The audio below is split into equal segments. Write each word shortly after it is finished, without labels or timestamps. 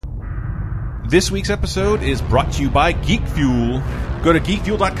This week's episode is brought to you by Geek Fuel. Go to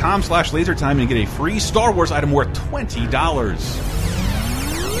geekfuel.com/lasertime and get a free Star Wars item worth $20.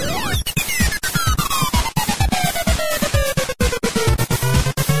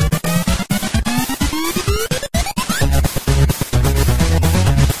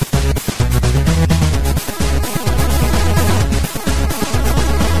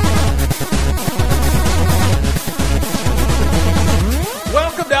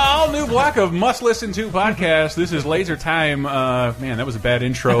 Of must-listen to podcast. This is Laser Time. Man, that was a bad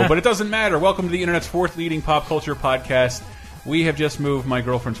intro, but it doesn't matter. Welcome to the internet's fourth leading pop culture podcast. We have just moved my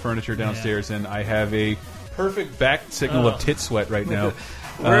girlfriend's furniture downstairs, and I have a perfect back signal of tit sweat right now.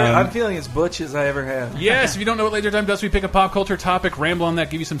 I'm feeling as butch as I ever have. Yes, if you don't know what Laser Time does, we pick a pop culture topic, ramble on that,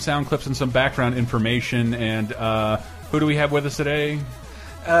 give you some sound clips and some background information. And who do we have with us today?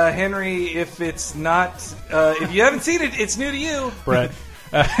 Henry, if it's not, if you haven't seen it, it's new to you. Brett.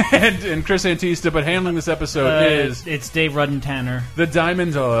 And Chris Antista, but handling this episode is... It's Dave Rudden Tanner. The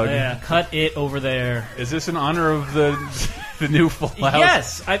Diamond Dog. Yeah, cut it over there. Is this in honor of the new Full House?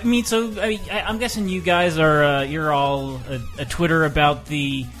 Yes. I'm guessing you guys are, you're all a Twitter about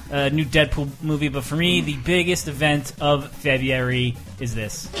the new Deadpool movie, but for me, the biggest event of February is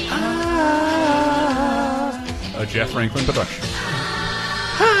this. A Jeff Franklin production.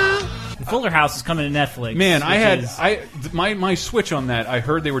 Fuller House is coming to Netflix. Man, my switch on that. I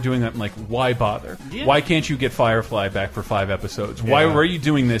heard they were doing that. I'm like, why bother? Yeah. Why can't you get Firefly back for 5 episodes? Why were you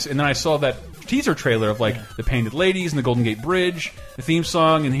doing this? And then I saw that teaser trailer of like the Painted Ladies and the Golden Gate Bridge, the theme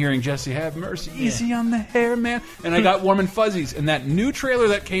song, and hearing Jesse have mercy, easy on the hair, man. And I got warm and fuzzies. And that new trailer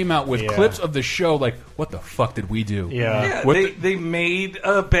that came out with clips of the show, like, what the fuck did we do? They made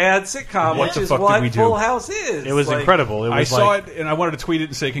a bad sitcom, which is what Full House is. It was like, incredible. I saw it, and I wanted to tweet it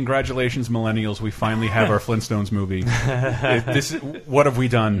and say, congratulations, millennials, we finally have our Flintstones movie. What have we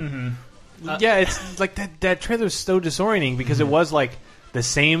done? Yeah, it's like that trailer is so disorienting because it was like the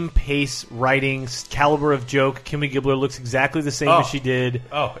same pace, writing, caliber of joke. Kimmy Gibbler looks exactly the same as she did.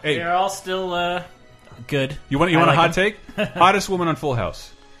 Oh, hey. They're all still good. You want a hot take? Hottest woman on Full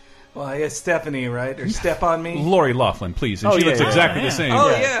House. Well, I guess Stephanie, right? Or Step on Me? Lori Loughlin, please. And she looks exactly the same. Oh,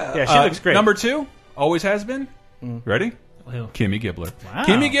 yeah. Yeah, she looks great. Number 2, always has been. Ready? Kimmy Gibbler. Wow.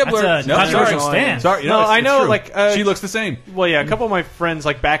 Kimmy Gibbler. That's a controversial stance. Sorry, no, I know. true. Like she looks the same. Well, yeah, a couple of my friends,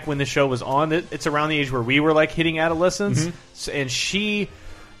 like back when the show was on, it's around the age where we were like hitting adolescence, and she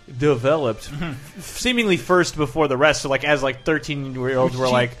developed seemingly first before the rest. So like as like 13-year-olds were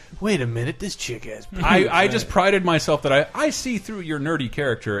like, wait a minute, this chick has boobs. I just prided myself that I see through your nerdy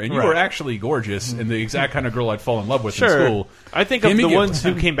character, and you were actually gorgeous and the exact kind of girl I'd fall in love with in school. I think of the ones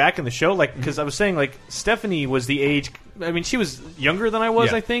who came back in the show, like, because I was saying, like, Stephanie was the age, I mean, she was younger than I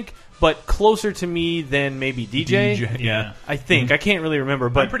was, I think, but closer to me than maybe DJ. Yeah. I think. I can't really remember,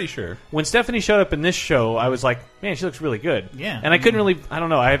 but I'm pretty sure. When Stephanie showed up in this show, I was like, man, she looks really good. Yeah. And I couldn't really, I don't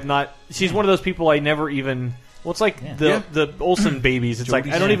know, I have not, she's one of those people I never even... Well, it's like the Olsen babies. It's like,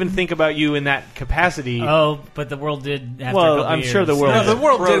 I don't even think about you in that capacity. Oh, but the world did after a couple I'm years. sure the world... No, the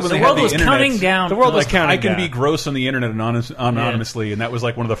world did when the they world had was the internet. counting down. The world was counting I can down. be gross on the internet anonymously, and that was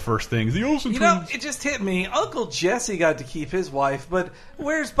like one of the first things. The Olsen You know, twins. it just hit me. Uncle Jesse got to keep his wife, but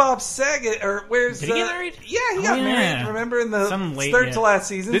where's Bob Saget? Or where's... Did he get married? Yeah, he got married. Remember in the third to last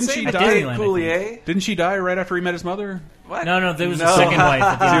season? Didn't Same she with die? Dave Coulier. Didn't she die right after he met his mother? What? No, there was a second wife.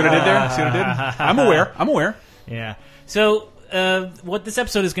 See what I did there? See what I did? I'm aware. Yeah. So... what this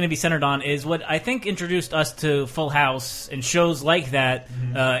episode is going to be centered on is what I think introduced us to Full House and shows like that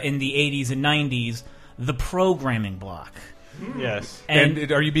in the 80s and 90s, the programming block. Yes.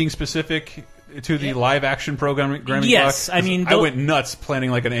 And are you being specific to the live-action programming block? Yes. I mean... I went nuts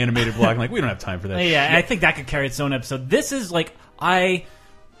planning like an animated block. Like, we don't have time for that shit. I think that could carry its own episode. This is like... I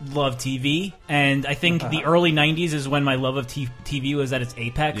love TV, and I think the early 90s is when my love of TV was at its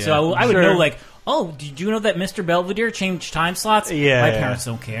apex. Yeah. So I would know, like... Oh, did you know that Mr. Belvedere changed time slots? Yeah, my parents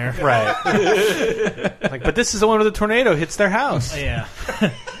don't care. Right. Like, but this is the one where the tornado hits their house. Yeah.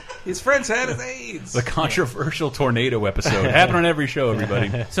 His friends had his AIDS. The controversial tornado episode. Happen on every show,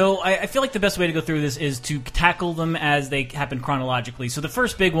 everybody. So I feel like the best way to go through this is to tackle them as they happen chronologically. So the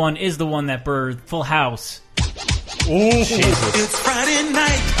first big one is the one that birthed Full House. Oh, Jesus. It's Friday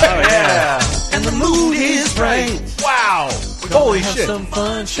night. Oh, yeah. And the mood is right. Wow. Holy Have shit. some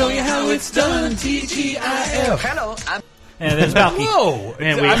fun. Show you how it's done. TGIF. Hello. And there's Balky. Whoa.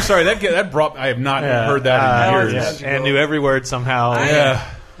 I'm sorry, that brought... I have not heard that in years. And knew every word somehow.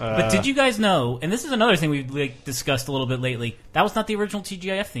 But did you guys know? And this is another thing we've discussed a little bit lately. That was not the original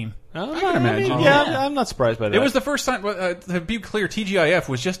TGIF theme. I can imagine. I'm not surprised by that. It was the first time. To be clear, TGIF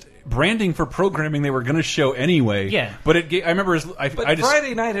was just branding for programming they were going to show anyway. Yeah. But I remember. But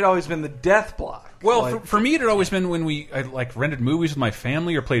Friday night had always been the death block. Well, for me, it had always been when I rented movies with my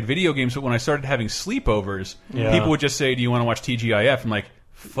family or played video games. But when I started having sleepovers, people would just say, "Do you want to watch TGIF?" I'm like,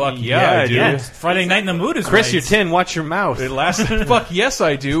 "Fuck yeah, I do." Yeah, Friday Night in the Mood is Chris, right. you're 10. Watch your mouth. It lasted. Fuck yes,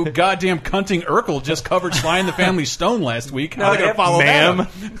 I do. Goddamn cunting Urkel just covered Sly and the Family Stone last week. How are they gonna follow ma'am?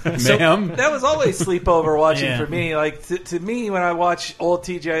 that? Ma'am. That was always sleepover watching Yeah. for me. Like to me, when I watch old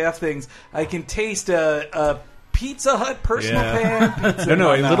TGIF things, I can taste a Pizza Hut personal pan. Pizza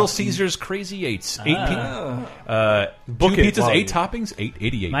No, in my Little mouth. Caesars Crazy Eights. 8 Oh. two it pizzas, while 8 toppings,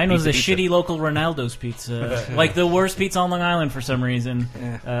 8.88. Mine was a Pizza. shitty local Ronaldo's pizza, like the worst pizza on Long Island for some reason.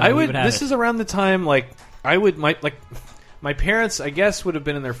 I would. have This it. is around the time my parents, I guess, would have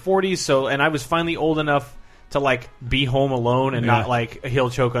been in their 40s. So, and I was finally old enough to be home alone and not he'll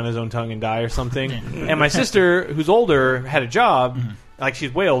choke on his own tongue and die or something. And my sister, who's older, had a job.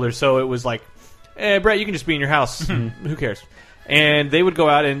 She's way older, so it was like, Brett, you can just be in your house. Who cares? And they would go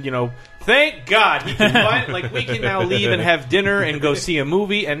out and, thank God he can find, we can now leave and have dinner and go see a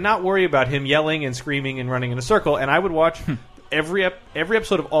movie and not worry about him yelling and screaming and running in a circle. And I would watch every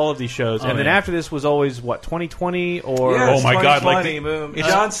episode of all of these shows. And then after this was always, 2020 or... Yeah, Oh my God, 2020, boom.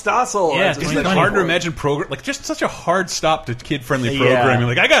 John Stossel. Yeah, as a Isn't it central hard to force. imagine just such a hard stop to kid-friendly Yeah.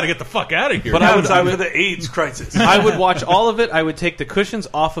 programming? I got to get the fuck out of here. But Now I would- it's time for the AIDS crisis. I would watch all of it. I would take the cushions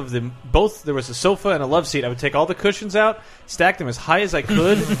off of them. Both, there was a sofa and a love seat. I would take all the cushions out, stack them as high as I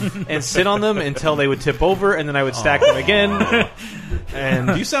could, and sit on them until they would tip over, and then I would stack them again.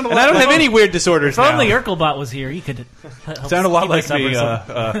 And You sound a and lot I don't like- have any weird disorders If only now. Urkelbot was here, he could help Sound a lot keep like us up or me.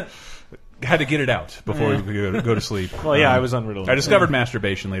 something. Had to get it out before we could go to sleep. Well, yeah, I was unriddled. I discovered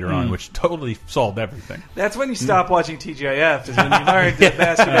masturbation later on, which totally solved everything. That's when you stop watching TGIF, is when you learn to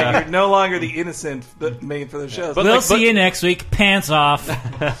masturbate. You're no longer the innocent that made for those shows. We'll see you next week. Pants off.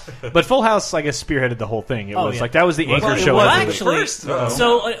 But Full House, I guess, spearheaded the whole thing. It was yeah. that was the anchor Well, it show. was of the the Actually, first, though.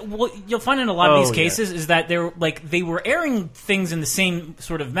 so what you'll find in a lot of these Oh, cases is that they were airing things in the same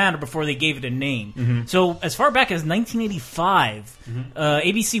sort of manner before they gave it a name. Mm-hmm. So as far back as 1985,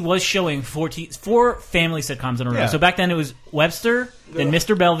 ABC was showing four family sitcoms in a row. Yeah. So back then it was Webster, then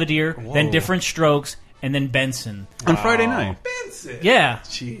Mr. Belvedere, then Different Strokes, and then Benson. On Friday night. Benson. Yeah.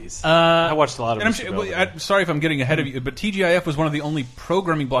 Jeez. I watched a lot of And Mr. I'm Belvedere. sorry if I'm getting ahead of you, but TGIF was one of the only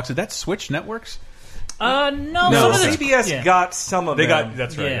programming blocks. Did that switch networks? No, no, some of the CBS got some of They them. got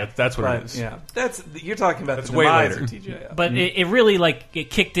that's right. Yeah. That's what it Right, is. yeah. You're talking about That's the way demise later. of TGIF. But it really it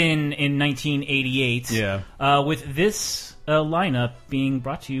kicked in 1988. Yeah. With this lineup being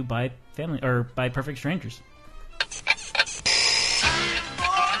brought to you by by Perfect Strangers.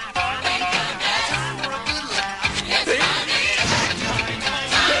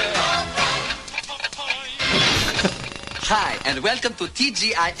 Hi, and welcome to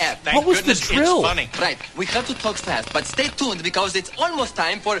TGIF. What was the drill? Right, we have to talk fast, but stay tuned because it's almost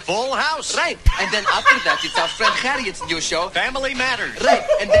time for Full House. Right, and then after that, it's our friend Harriet's new show, Family Matters. Right,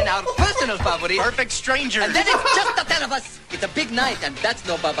 and then our personal favorite, Perfect Strangers. And then it's just the 10 of us. It's a big night, and that's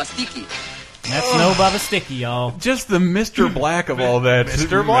no Baba Sticky. That's no Baba Sticky, y'all. Just the Mr. Black of all that.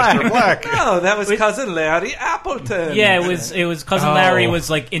 Mr. Black. No, that was cousin Larry Appleton. Yeah, it was cousin Larry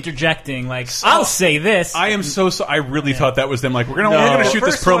was interjecting I'll say this. I am so I really thought that was them. We're gonna shoot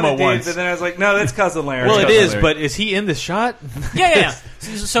this First one promo it did, once. but then I was like, no, that's cousin Larry. Well, it Cousin is, Larry. but is he in this shot? yeah.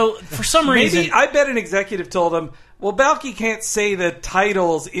 So for some reason, Maybe I bet an executive told him, well, Balky can't say the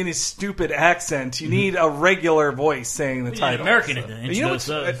titles in his stupid accent. You need a regular voice saying the title. American. You know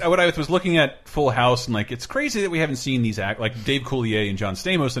what I was looking at Full House and it's crazy that we haven't seen these Dave Coulier and John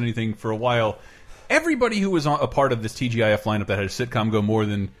Stamos and anything for a while. Everybody who was a part of this TGIF lineup that had a sitcom go more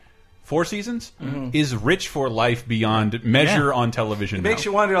than 4 seasons is rich for life beyond measure on television. It makes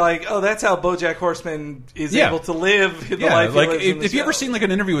you wonder, that's how BoJack Horseman is able to live in the life he lives in the if you show. ever seen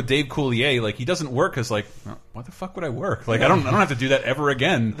an interview with Dave Coulier, he doesn't work because why the fuck would I work? I don't have to do that ever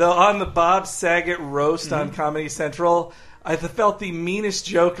again. On the Bob Saget roast on Comedy Central, I felt the meanest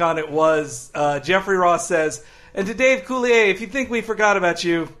joke on it was Jeffrey Ross says, and to Dave Coulier, if you think we forgot about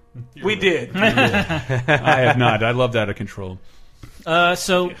you, we did. I have not. I love that out of control.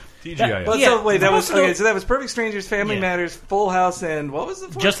 So TGIF. But Yeah, so wait, that was also- okay. So that was Perfect Strangers, Family Yeah. Matters, Full House, and what was the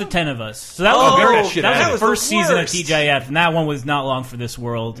fourth just the one? 10 of us. So that Oh, was, that that was was the the first season of worst. TGIF, and that one was not long for this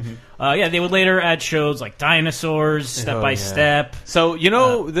world. They would later add shows like Dinosaurs, Step by Step. So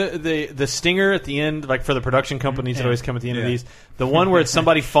the stinger at the end, for the production companies that always come at the end of Yeah. these, the one where it's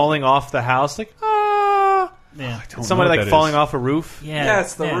somebody falling off the house, Yeah. Somebody like falling off a roof. Yeah.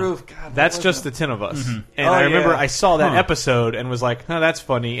 Yes, the roof. God, That's just the 10 of us. And Oh, I remember yeah. I saw that episode and was like, "Oh, that's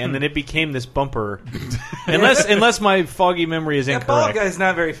funny." And then it became this bumper. unless my foggy memory is That bald incorrect. guy's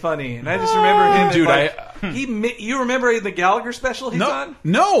not very funny, and I just remember him. Dude, You remember the Gallagher special he's on?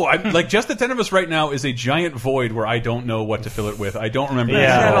 No, like just the 10 of us right now is a giant void where I don't know what to fill it with. I don't remember. He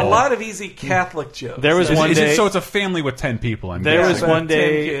Yeah. had a lot of easy Catholic jokes. There was Is, one is day. it, so it's a family with 10 people. I'm There guessing. was about one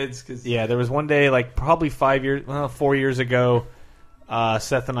day. 10 kids, 'cause- Yeah, there was one day, like probably 4 years ago.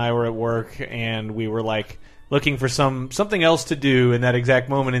 Seth and I were at work, and we were like looking for something else to do in that exact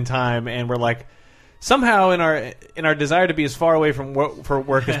moment in time, and we're like, somehow in our desire to be as far away from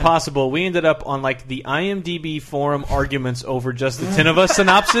work as possible, we ended up on like the IMDb forum arguments over just the 10 of us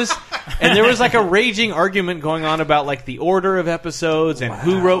synopsis, and there was like a raging argument going on about like the order of episodes and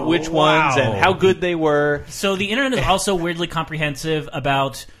who wrote which ones and how good they were. So the internet is also weirdly comprehensive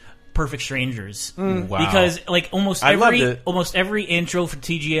about Perfect Strangers. Wow. Because like almost I loved every it. almost every intro for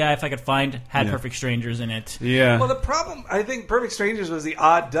TGI, if I could find, had Perfect Strangers in it. Yeah. Well, the problem, I think Perfect Strangers was the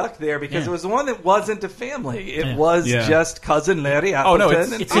odd duck there because Yeah. it was the one that wasn't a family. It Yeah. was Yeah. just cousin Larry Oh Appleton. no,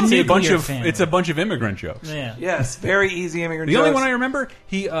 and It's a a bunch nuclear of family. it's a bunch of immigrant jokes. Yeah. yes, very easy immigrant The jokes. only one I remember,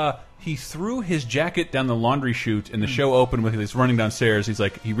 he threw his jacket down the laundry chute, and the show opened with he's running downstairs. He's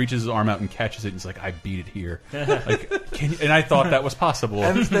like, he reaches his arm out and catches it. And he's like, I beat it here. Like, and I thought that was possible.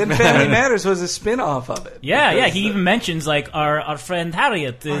 And then Family Matters was a spin-off of it. Yeah, Because, he even mentions like our friend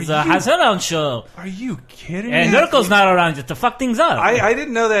Harriet is Are you- has her own show, Are you kidding and me? Nurko's not around to fuck things up. I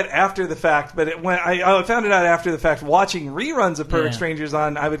didn't know that after the fact, but I found it out after the fact watching reruns of Perfect Yeah. Strangers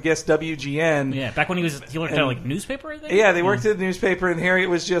on, I would guess, WGN. yeah, back when he worked at like newspaper, I think. Yeah, they worked at the newspaper, and Harriet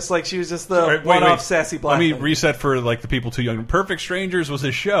was just like, she was just the Wait, one-off sassy black Let me lady. reset for like the people too young. Perfect Strangers was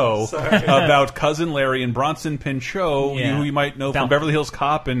a show about cousin Larry and Bronson Pinchot, Yeah. who you might know from Down- Beverly Hills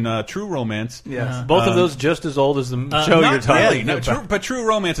Cop and True Romance. Yes. Both of those just as old as the show Not you're talking really, about. but True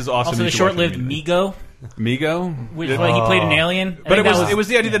Romance is awesome. Also, You the should watch it short-lived immediately. Migo, Migo, which he played an alien. I But think it was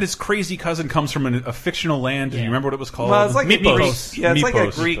the idea that his crazy cousin comes from a fictional land. Do you Yeah. remember what it was called? Well, it's like a Meatballs. Greek, yeah, it's like a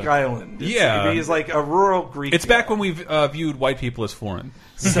Meatballs. Greek island. Yeah. He's like a rural Greek. It's back when we viewed white people as foreign.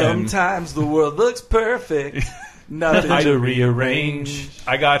 Sometimes the world looks perfect. Nothing to rearrange.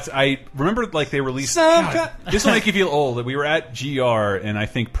 I remember like they released. God, this will make you feel old. We were at GR, and I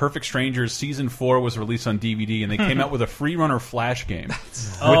think Perfect Strangers season 4 was released on DVD, and they came out with a free runner Flash game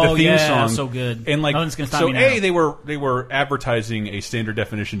with Oh, the theme yeah, song. so good. And like, Nothing's gonna stop so me now. they were advertising a standard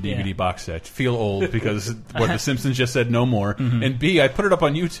definition DVD Yeah. box set. Feel old because what the Simpsons just said, no more. And B, I put it up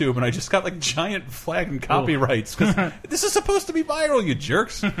on YouTube, and I just got like giant flag and copyrights because this is supposed to be viral, you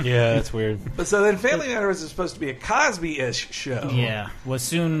jerks. Yeah, that's weird. But so then Family Matters is supposed to be a Cosby-ish show. Yeah, was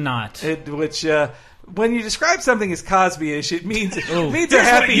soon not. Which when you describe something as Cosby-ish, it means a Here's what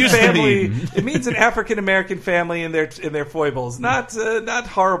happy it used to family. mean. It means an African American family in their foibles, not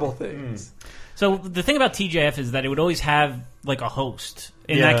horrible things. So the thing about TJF is that it would always have like a host.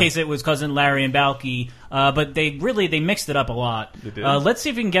 In Yeah. that case, it was cousin Larry and Balky, but they mixed it up a lot. They did. Let's see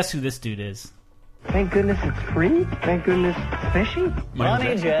if we can guess who this dude is. Thank goodness it's free. Thank goodness it's fishy.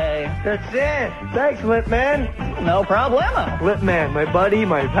 Money, Jay. That's it. Thanks, Lip Man. No problemo. Lip Man, my buddy,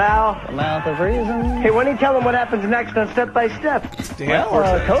 my pal. The mouth of reason. Hey, why don't you tell them what happens next on Step by Step?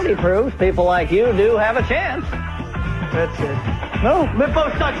 Cody proves people like you do have a chance. That's it. No, Lippo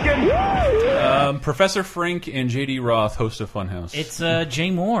suction. Professor Frank and JD Roth host of Funhouse. It's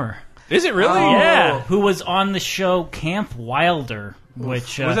Jay Moore. Is it really? Yeah, who was on the show Camp Wilder,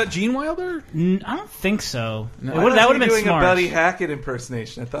 which Was that Gene Wilder? I don't think so. That would have been doing smart. a Buddy Hackett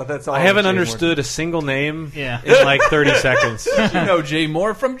impersonation. I thought that's all. I haven't Jay Moore understood a single name Yeah. in like 30 seconds. You know Jay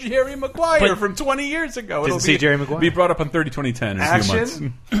Moore from Jerry Maguire But- from 20 years ago. Didn't see Jerry Maguire. Be brought up on 30-2010 in a few months.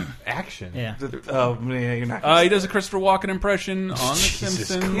 Action? Action. Yeah. did. Oh, yeah, you're not. He does a Christopher Walken impression on The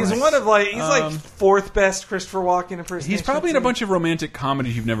Simpsons. He's one of like fourth best Christopher Walken impersonation. He's probably in a bunch of romantic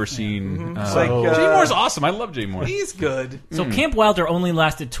comedies you've never seen. It's like, Jay Moore's awesome. I love Jay Moore. He's good. So Camp Wilder only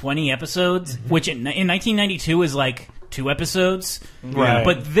lasted 20 episodes, which in 1992 is like 2 episodes. Right.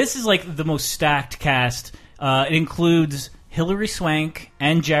 But this is like the most stacked cast. It includes Hilary Swank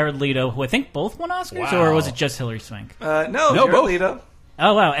and Jared Leto, who I think both won Oscars, or was it just Hilary Swank? No, both. Jared Leto.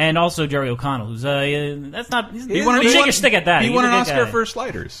 Oh wow, and also Jerry O'Connell, who's that's not. He won- Shake your stick at that. He won an He's a good Oscar guy. for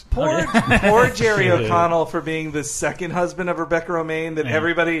Sliders. Poor Jerry O'Connell for being the second husband of Rebecca Romaine that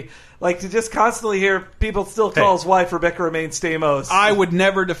everybody, like, to just constantly hear people still call his wife Rebecca Romaine Stamos. I would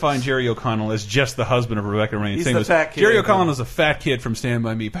never define Jerry O'Connell as just the husband of Rebecca Romaine. He's Same the as fat kid. Jerry O'Connell is a fat kid from Stand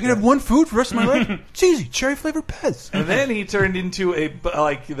By Me. If I could have one food for the rest of my life, it's easy. Cherry flavored Pez. And then he turned into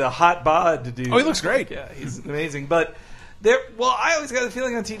the hot bod dude. Oh, he looks great. Yeah, he's amazing. But I always got the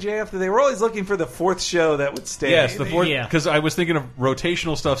feeling on TJF that they were always looking for the fourth show that would stay. Yes, the fourth. Yeah. Because I was thinking of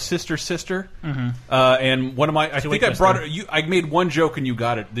rotational stuff, Sister, and one of my. I think I brought it. I made one joke and you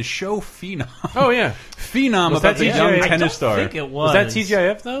got it. The show Phenom. Oh yeah, Phenom Was about that the TJF? young I tennis don't star. think it was. was that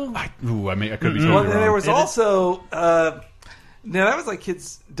TGIF though? I could be totally Well, wrong. there was also. No, that was like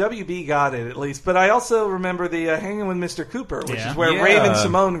kids. WB got it at least, but I also remember the Hanging with Mr. Cooper, which is where Yeah. Raven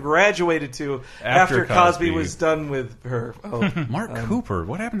Simone graduated to After Cosby Cosby. was done with her. Oh, Mark Cooper.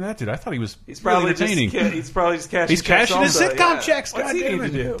 What happened to that dude? I thought he was he's probably really entertaining. he's probably just cashing. He's checks cashing his also, sitcom checks, What's he goddammit.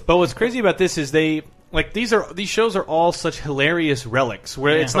 need to do? But what's crazy about this is these shows are all such hilarious relics.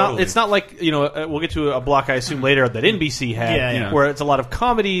 Where it's Totally. not like we'll get to a block I assume later that NBC had, Yeah. where it's a lot of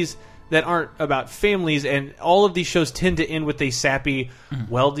comedies that aren't about families, and all of these shows tend to end with a sappy.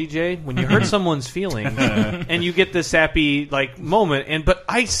 Well, DJ, when you hurt someone's feelings, and you get the sappy moment, but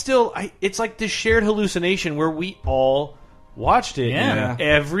it's like this shared hallucination where we all watched it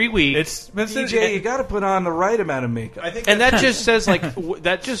every week. DJ, you got to put on the right amount of makeup. And that just says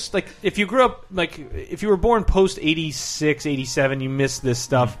if you grew up if you were born post 86, 87, you missed this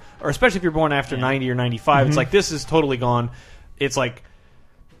stuff, or especially if you're born after 90 or 95, it's like this is totally gone. It's like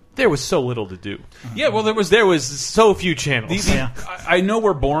there was so little to do. Yeah, well, there was so few channels. I know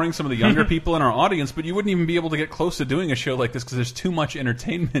we're boring some of the younger people in our audience, but you wouldn't even be able to get close to doing a show like this because there's too much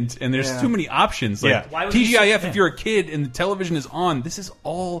entertainment and there's too many options. Like Yeah. Why would you TGIF, say- if you're a kid and the television is on, this is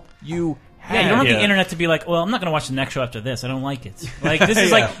all you have. Yeah, you don't have Yeah. the internet to be like, well, I'm not going to watch the next show after this. I don't like it. Like this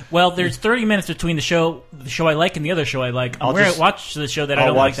is like, well, there's 30 minutes between the show I like and the other show I like. I'm going to watch the show that I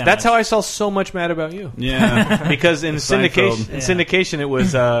don't like that That's much. how I saw so much Mad About You. Yeah. Because in Seinfeld. syndication it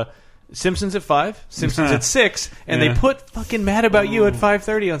was Simpsons at 5, Simpsons at 6, and they put fucking Mad About You at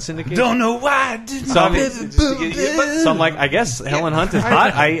 5:30 on syndication. Don't know why. So I'm like, I guess Helen Hunt is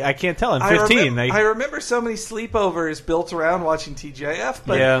hot. I can't tell. I'm 15. I remember so many sleepovers built around watching TGIF,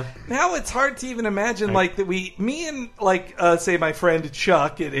 but now it's hard to even imagine me and say my friend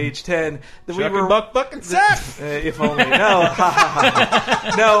Chuck at age 10 that we Chuck were and Buck and Seth. if only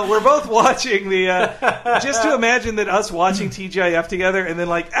no, we're both watching the just to imagine that us watching TGIF together and then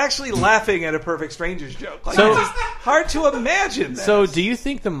actually laughing at a Perfect Strangers joke. It's just hard to imagine that. So, do you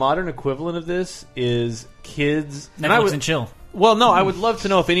think the modern equivalent of this is kids? Netflix and chill. Well, no, I would love to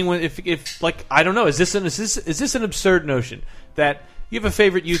know if anyone, if I don't know, is this an absurd notion that you have a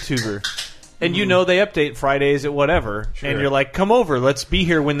favorite YouTuber and you know they update Fridays at whatever, and you're like, come over, let's be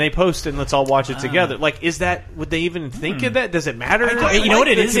here when they post and let's all watch it together. Is that, would they even think of that? Does it matter? You know what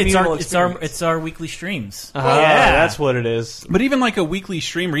it is? communal It's our weekly streams. That's what it is. But even like a weekly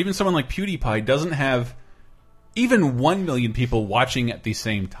stream, or even someone like PewDiePie doesn't have even 1 million people watching at the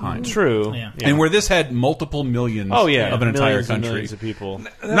same time. True. Yeah. And where this had multiple millions of an entire Millions and country. millions of people.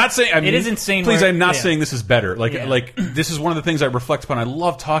 Not saying I mean, It is insane Please, where- I'm not yeah. saying this is better. Like Yeah. this is one of the things I reflect upon. I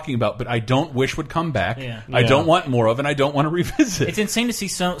love talking about, but I don't wish would come back. Yeah. I don't want more of, and I don't want to revisit. It's insane to see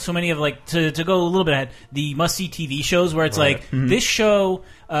so many of to go a little bit ahead, the must see TV shows where it's this show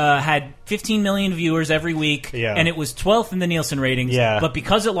had 15 million viewers every week, and it was 12th in the Nielsen ratings. Yeah. But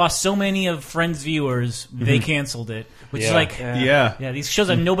because it lost so many of Friends viewers, they canceled it. Which is like, these shows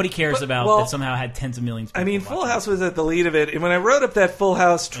that nobody cares about that somehow had tens of millions. Of people Full watching. House was at the lead of it, and when I wrote up that Full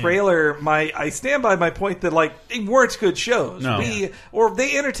House trailer, I stand by my point that they weren't good shows. No. Or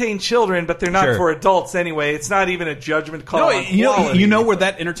they entertain children, but they're not Sure. for adults anyway. It's not even a judgment call. no, on quality. you know where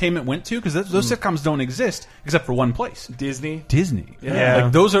that entertainment went to, because those sitcoms don't exist except for one place: Disney. Disney. Yeah.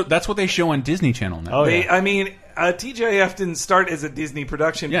 That's what they show on Disney Channel now. Oh, yeah. TJF didn't start as a Disney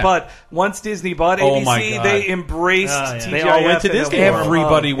production, Yeah. but once Disney bought Oh ABC, my God. they embraced TJF. They all went to and Disney. Elmore.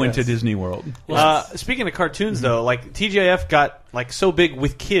 Everybody went to Yes. Disney World. Speaking of cartoons, though, TGIF got so big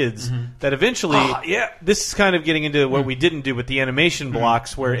with kids that eventually, this is kind of getting into what we didn't do with the animation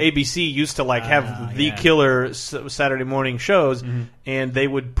blocks, where ABC used to have the killer Saturday morning shows, and they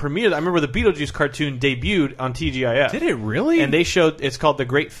would premiere. I remember the Beetlejuice cartoon debuted on TGIF. Did it really? And they showed, it's called The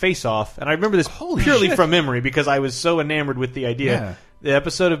Great Face Off, and I remember this purely shit. from memory because I was so enamored with the idea. Yeah. The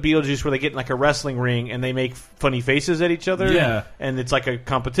episode of Beetlejuice where they get in a wrestling ring and they make funny faces at each other. Yeah. And it's like a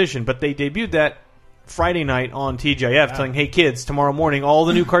competition. But they debuted that Friday night on TGIF telling, hey kids, tomorrow morning all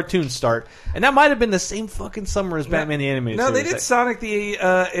the new cartoons start. And that might have been the same fucking summer as Batman the Animated No, they Series.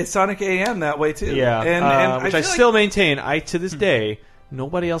 did Sonic AM that way too. Yeah. and which I still maintain, to this day,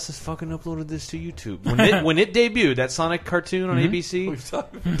 nobody else has fucking uploaded this to YouTube. When it debuted, that Sonic cartoon on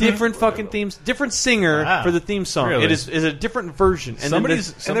ABC, different fucking themes, different singer for the theme song. Really? It is a different version. And and there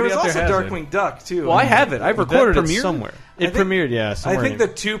was out there also has Darkwing Duck too. Well, I have it. I've recorded it premiered? somewhere. It premiered, yeah. I think the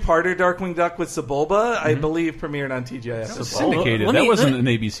two-parter Darkwing Duck with Sebulba, I believe, premiered on TGIF. That was syndicated. That wasn't an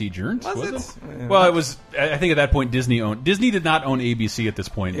ABC joint, was it? Yeah. Well, it was. I think at that point Disney did not own ABC at this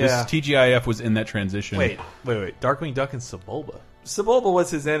point. Yeah. This TGIF was in that transition. Wait. Darkwing Duck and Sebulba. Sebulba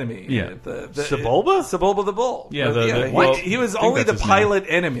was his enemy. Yeah. Sebulba? Sebulba the bull. Yeah. He was only the pilot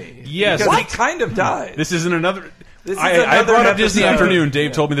enemy. Yes. Because he kind of died. This isn't another. This is I another brought up episode. Disney Afternoon.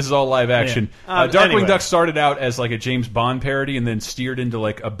 Dave told me this is all live action. Darkwing anyway. Duck started out as like a James Bond parody and then steered into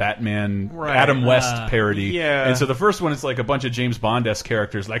like a Batman Adam West parody. Yeah. And so the first one is like a bunch of James Bond-esque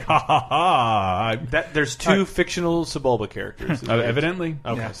characters like ha ha ha. There's two fictional Sebulba characters. Evidently.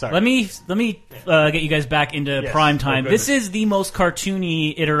 Okay, sorry. Let me get you guys back into prime time. This is the most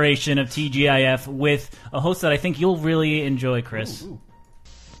cartoony iteration of TGIF with a host that I think you'll really enjoy, Chris. Ooh.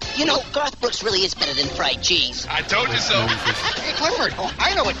 You know, Garth Brooks really is better than fried cheese. I told you so. Hey, Clifford,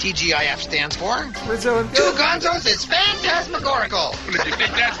 I know what TGIF stands for. Rizzo and Two Gonzos is phantasmagorical. If you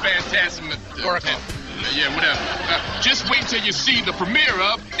think that's phantasmagorical. Yeah, whatever. Just wait till you see the premiere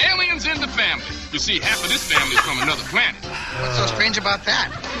of Aliens in the Family. You see, half of this family is from another planet. What's so strange about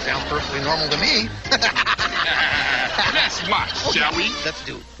that? Sounds perfectly normal to me. Let's watch, shall we? Let's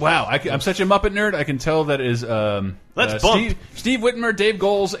do it. Wow, I'm such a Muppet nerd. I can tell that is Let's bump. Steve Whitmer, Dave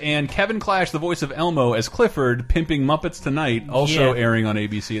Goles, and Kevin Clash, the voice of Elmo, as Clifford, pimping Muppets Tonight, also airing on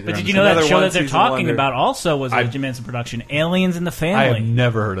ABC. But did you know that show that they're talking wonder. about also was a Jim Henson production, Aliens in the Family? I have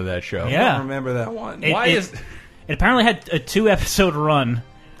never heard of that show. Yeah. I don't remember that one. It apparently had a 2-episode run.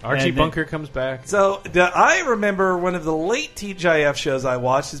 Archie Bunker comes back. So I remember one of the late TGIF shows I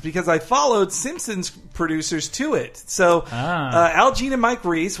watched is because I followed Simpsons producers to it. So Al Jean and Mike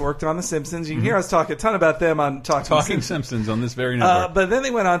Reese worked on The Simpsons. You can hear us talk a ton about them on Talking Simpsons on this very number. but then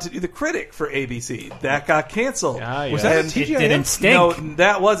they went on to do The Critic for ABC. That got canceled. Was that It TGIF? didn't stink. No,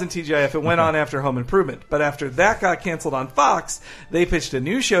 that wasn't TGIF. It went on after Home Improvement. But after that got canceled on Fox, they pitched a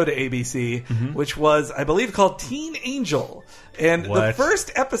new show to ABC, which was, I believe, called Teen Angel. And the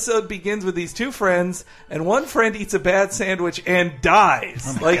first episode begins with these two friends, and one friend eats a bad sandwich and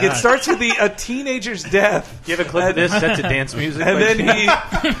dies. It starts with a teenager's death. Give a clip of this set to dance music. And then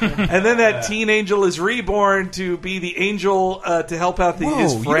and then that teen angel is reborn to be the angel to help out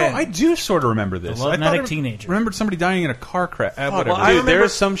his friend. You know, I do sort of remember this. The Love-matic teenager. Remembered somebody dying in a car crash. Whatever. well, I Dude, remember-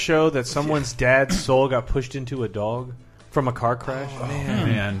 there's some show that someone's dad's soul got pushed into a dog from a car crash.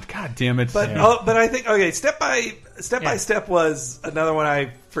 Man, God damn it! But I think Step by Step was another one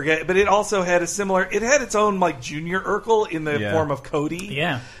I forget, but it also had a similar. It had its own like Junior Urkel in the form of Cody.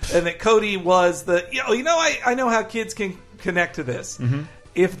 Yeah, and that Cody was the I know how kids can connect to this.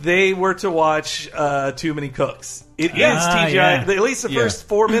 If they were to watch Too Many Cooks, it is TGI. Yeah. At least the first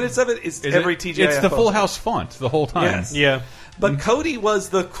 4 minutes of it is every TGI. It's the Full episode. House font the whole time. Yes. Yeah. But Cody was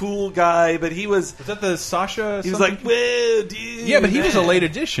the cool guy, but he was. Was that the Sasha? He was something? like, whoa, dude. Yeah, but he was a late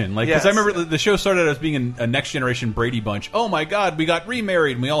addition. Like, because Yes. I remember the show started as being a next generation Brady Bunch. Oh my God, we got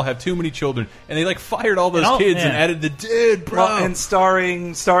remarried and we all have too many children, and they like fired all those kids and added the dead bro. Well, and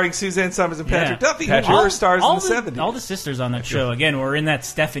starring Suzanne Summers and Patrick Duffy, who were stars in the 70s. All the sisters on that show, again, were in that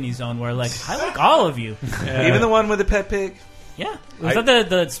Stephanie zone where, like, I like all of you. Even the one with the pet pig. Yeah. Was that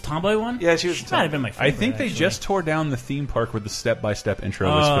the tomboy one? Yeah, she was. She might have been my favorite. I think they actually. just tore down the theme park where the step-by-step intro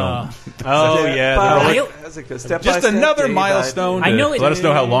was filmed. Oh, yeah. Just another milestone. I know let us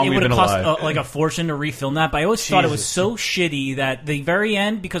know how long it we've would been have alive. cost like a fortune to refilm that, but I always thought it was so shitty that the very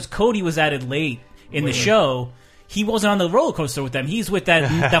end, because Cody was added late in the show, he wasn't on the roller coaster with them. He's with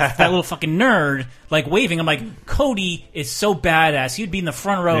that little fucking nerd, like waving. I'm like, Cody is so badass. He'd be in the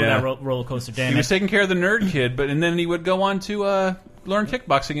front row of that roller coaster. Damn he it. was taking care of the nerd kid, and then he would go on to learn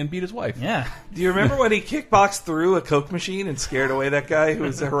kickboxing and beat his wife. Yeah. Do you remember when he kickboxed through a Coke machine and scared away that guy who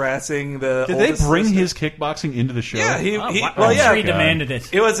was harassing the? Did they oldest bring sister? his kickboxing into the show? Yeah, I'm sure he demanded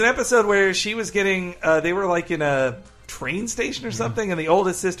it. It was an episode where she was getting. They were like in a train station or something, and the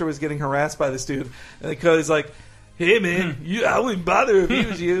oldest sister was getting harassed by this dude, and the Cody's like, hey man, I wouldn't bother if he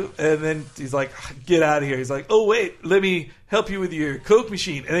was you. And then he's like, get out of here. He's like, oh wait, let me help you with your Coke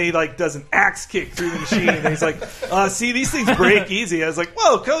machine. And then he like does an axe kick through the machine. And he's like, see, these things break easy. I was like,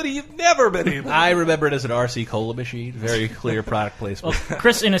 whoa, Cody, you've never been able. I remember it as an RC Cola machine. Very clear product placement. Well,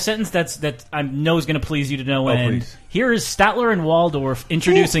 Chris, in a sentence that I know is going to please you to no end, please. here is Statler and Waldorf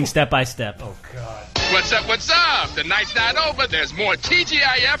introducing Step by Step. Oh God. What's up, what's up? The night's not over. There's more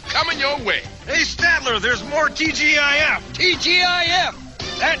TGIF coming your way. Hey, Statler, there's more TGIF.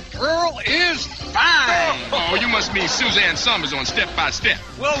 TGIF! That girl is fine! Oh, you must mean Suzanne Summers on Step by Step.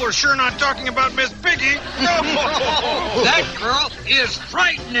 Well, we're sure not talking about Miss Piggy. That girl is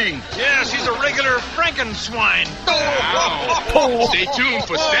frightening! Yeah, she's a regular Frankenswine. Wow. Stay tuned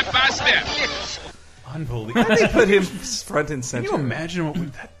for Step by Step. Unbelievable. They put him front and center. Can you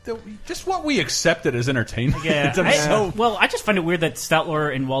imagine just what we accepted as entertainment? Yeah. So Well, I just find it weird that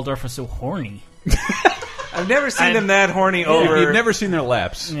Statler and Waldorf are so horny. I've never seen them that horny over. You've never seen their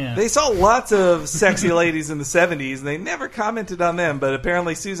laps. Yeah. They saw lots of sexy ladies in the 70s, and they never commented on them. But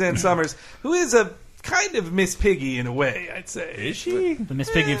apparently Suzanne Summers, who is a kind of Miss Piggy in a way, I'd say. Is she? The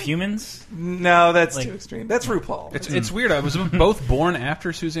Miss Piggy of humans? No, that's too extreme. That's RuPaul. It's weird. I was both born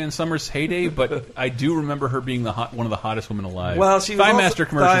after Suzanne Summers' heyday, but I do remember her being one of the hottest women alive. Well, she was Thigh also, Master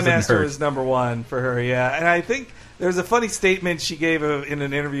commercials Thigh didn't Master hurt. was #1 for her, yeah. And I think there's a funny statement she gave in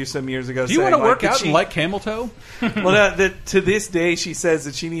an interview some years ago. Do you want to work out and like camel toe? Well, to this day, she says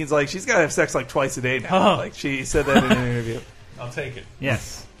that she needs she's got to have sex twice a day now. Like she said that in an interview. I'll take it.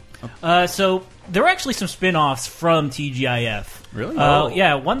 Yes. So there were actually some spin-offs from TGIF. Really?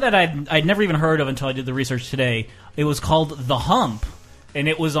 Yeah, one that I'd never even heard of until I did the research today. It was called The Hump, and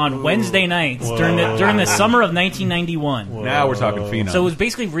it was on Wednesday nights during the summer of 1991. Now we're talking phenom. So it was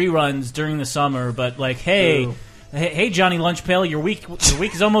basically reruns during the summer, but like, hey, Johnny Lunchpail, your week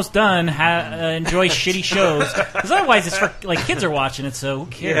is almost done. Enjoy shitty shows, because otherwise it's for like kids are watching it. So who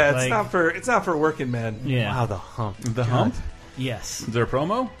cares? Yeah, it's not for working men. Yeah. Wow, The Hump. The Hump? Yes. Is there a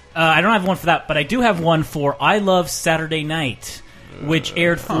promo? I don't have one for that, but I do have one for I Love Saturday Night, which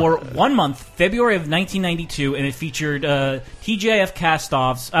aired for 1 month, February of 1992, and it featured TGIF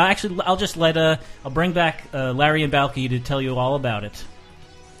cast-offs. Actually, I'll bring back Larry and Balky to tell you all about it.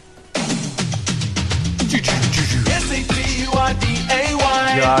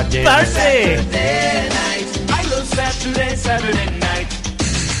 S-A-T-U-R-D-A-Y. God damn it. Saturday night. I love Saturday night.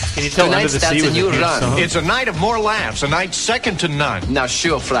 Can you tell Tonight Under the starts Sea a was new a good run. song? It's a night of more laughs, a night second to none. Now,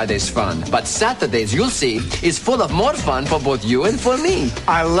 sure, Friday's fun, but Saturdays, you'll see, is full of more fun for both you and for me.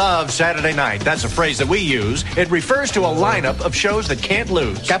 I love Saturday night. That's a phrase that we use. It refers to a lineup of shows that can't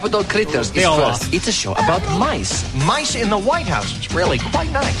lose. Capital Critters is all first. lost. It's a show about mice. Mice in the White House. It's really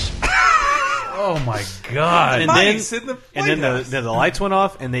quite nice. Oh my God! And Mice in the then White House. the lights went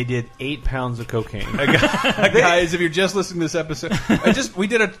off, and they did 8 pounds of cocaine. Guys, if you're just listening to this episode, we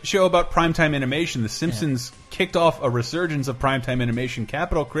did a show about primetime animation. The Simpsons kicked off a resurgence of primetime animation.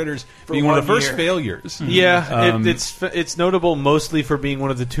 Capital Critters being one of the 1 first year. failures. Yeah, it's notable mostly for being one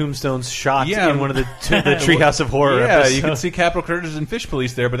of the tombstones shot in one of the Treehouse of Horror Yeah, episodes. you can see Capital Critters and Fish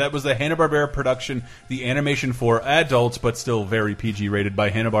Police there, but that was the Hanna-Barbera production, the animation for adults, but still very PG rated by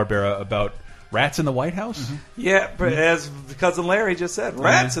Hanna-Barbera about rats in the White House. Yeah, but as cousin Larry just said,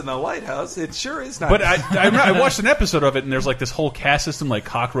 rats in the White House. It sure is not. But I watched an episode of it, and there's like this whole caste system. Like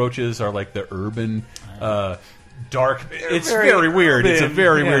cockroaches are like the urban, dark. It's very weird. It's a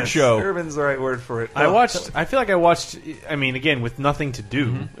very weird show. Urban's the right word for it. I feel like I watched. I mean, again, with nothing to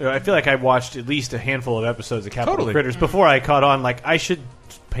do, I feel like I watched at least a handful of episodes of Capital Totally. Critters before I caught on. Like, I should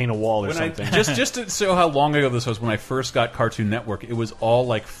paint a wall or When something. just to show how long ago this was, when I first got Cartoon Network, it was all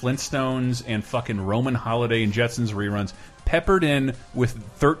like Flintstones and fucking Roman Holiday and Jetsons reruns, peppered in with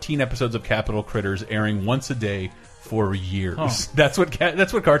 13 episodes of Capital Critters airing once a day for years. That's what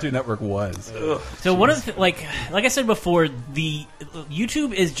Cartoon Network was. So one of the, like I said before, the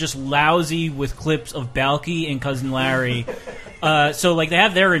YouTube is just lousy with clips of Balky and Cousin Larry. So like they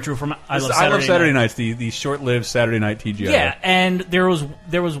have their intro from I Love Saturday Nights, the short-lived Saturday Night TGI. Yeah, and there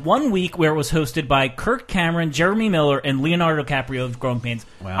was 1 week where it was hosted by Kirk Cameron, Jeremy Miller, and Leonardo DiCaprio of Growing Pains.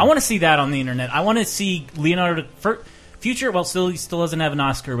 Wow. I want to see that on the internet. I want to see Leonardo future. Well, he still doesn't have an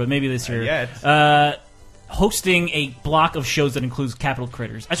Oscar, but maybe this year. Hosting a block of shows that includes Capital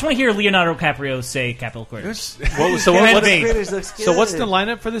Critters. I just want to hear Leonardo DiCaprio say Capital Critters. So what's the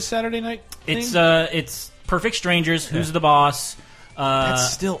lineup for this Saturday night thing? It's Perfect Strangers, Who's the Boss,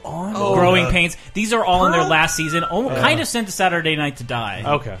 That's still on? Growing Pains. These are all in their last season. Kind of sent to Saturday Night to die.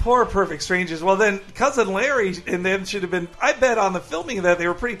 Okay. Poor Perfect Strangers. Well, then Cousin Larry and them should have been. I bet on the filming of that they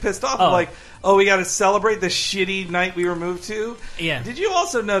were pretty pissed off. Like, we got to celebrate the shitty night we were moved to. Yeah. Did you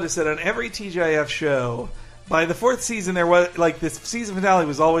also notice that on every TGIF show, by the 4th season, there was like this season finale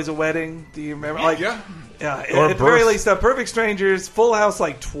was always a wedding? Do you remember? Yeah. Or at the very least, Perfect Strangers, Full House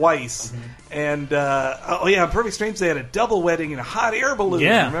like twice. And, Perfect Strangers, they had a double wedding and a hot air balloon.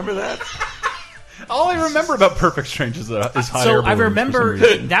 Yeah. Remember that? All I remember about Perfect Strangers is hot air So I balloons remember for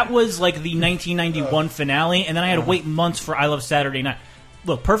some reason. that was like the 1991 finale, and then I had to wait months for I Love Saturday Night.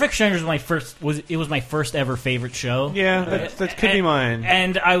 Look, Perfect Strangers was my first ever favorite show. Yeah, that could be mine.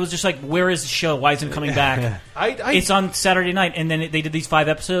 And I was just like, where is the show? Why isn't it coming back? It's on Saturday night, and then they did these 5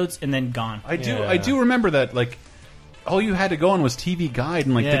 episodes, and then gone. I do remember that, like, all you had to go on was TV Guide,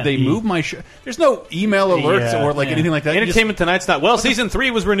 and like, did they move my show? There's no email alerts or like anything like that. Entertainment Tonight's not. Well, season 3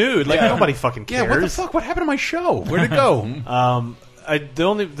 was renewed. Like nobody fucking cares. Yeah, what the fuck? What happened to my show? Where'd it go?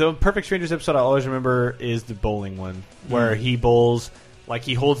 the Perfect Strangers episode I always remember is the bowling one, where he bowls, like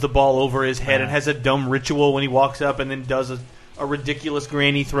he holds the ball over his head and has a dumb ritual when he walks up and then does a ridiculous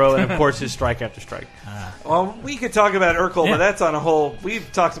granny throw, and of course his strike after strike. Well, we could talk about Urkel, but that's on a whole... We've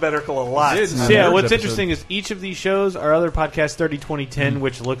talked about Urkel a lot. What's interesting is each of these shows, our other podcast, 30-20-10,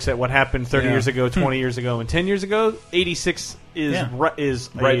 which looks at what happened 30 years ago, 20 years ago, and 10 years ago. 86 is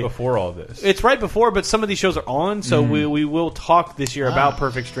right before all this. It's right before, but some of these shows are on, so we will talk this year about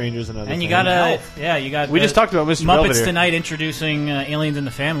Perfect Strangers and other things. And you got we just talked about Mr. Muppets Belvedere Tonight introducing Aliens in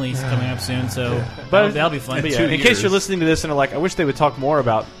the Families coming up soon, so that'll be fun. But in case you're listening to this and are like, I wish they would talk more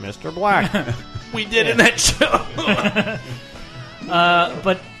about Mr. Black. We did in that show.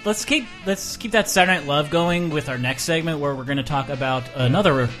 But let's keep that Saturday Night Love going with our next segment, where we're going to talk about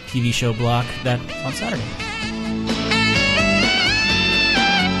another TV show block that's on Saturday.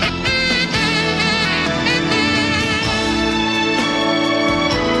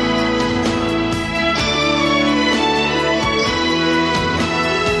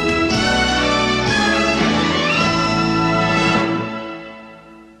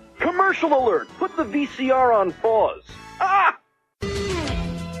 Commercial alert! Put the VCR on pause. Ah!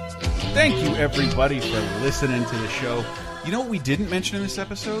 Thank you, everybody, for listening to the show. You know what we didn't mention in this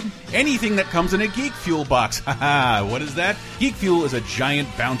episode? Anything that comes in a Geek Fuel box. Haha, what is that? Geek Fuel is a giant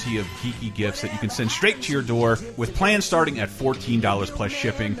bounty of geeky gifts that you can send straight to your door, with plans starting at $14 plus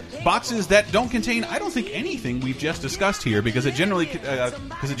shipping. Boxes that don't contain, I don't think, anything we've just discussed here, because it generally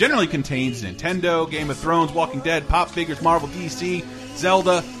contains Nintendo, Game of Thrones, Walking Dead, pop figures, Marvel, DC,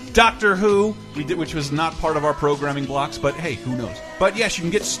 Zelda, Doctor Who, which was not part of our programming blocks, but hey, who knows? But yes, you can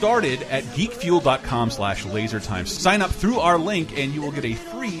get started at geekfuel.com/lasertime. Sign up through our link, and you will get a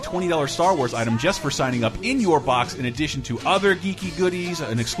free $20 Star Wars item just for signing up in your box, in addition to other geeky goodies,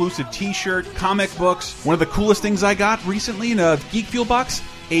 an exclusive t-shirt, comic books. One of the coolest things I got recently in a Geek Fuel box,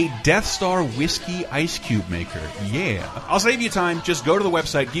 a Death Star whiskey ice cube maker. Yeah. I'll save you time. Just go to the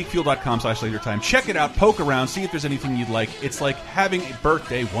website, geekfuel.com/lasertime. Check it out, poke around, see if there's anything you'd like. It's like having a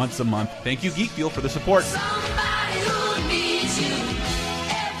birthday once a month. Thank you, Geek Fuel, for the support.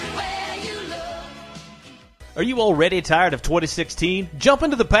 Are you already tired of 2016? Jump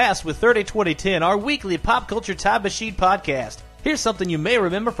into the past with 30-20-10, our weekly pop culture time machine podcast. Here's something you may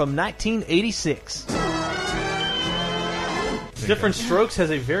remember from 1986. Different Strokes has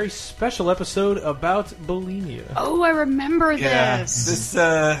a very special episode about bulimia. Oh, I remember Yeah, this. this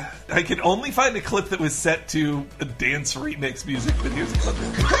I could only find a clip that was set to a dance remix music video.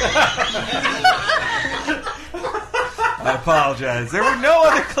 I apologize. There were no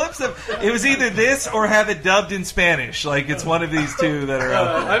other clips of. It was either this or have it dubbed in Spanish. Like it's one of these two that are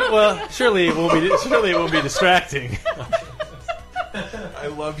out there. Well, surely it won't be distracting. I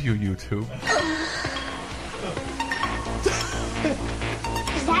love you, YouTube.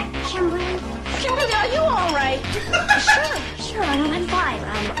 Is that Kimberly? Kimberly, are you all right? Sure, I'm fine.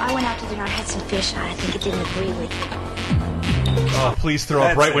 I went out to dinner, I had some fish, and I think it didn't agree with you. Oh, please throw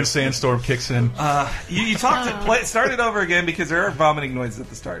up right when Sandstorm kicks in. You talked to start it over again because there are vomiting noises at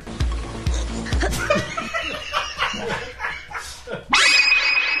the start.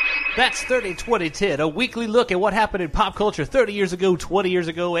 That's 30-20-10, a weekly look at what happened in pop culture 30 years ago, 20 years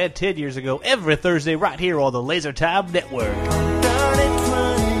ago, and 10 years ago, every Thursday right here on the Laser Time Network.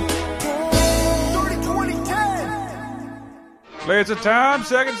 Laser Time,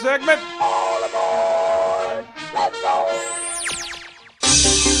 second segment. All aboard! Let's go!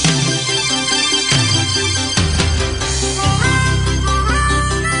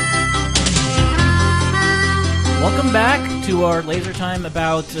 Welcome back to our Laser Time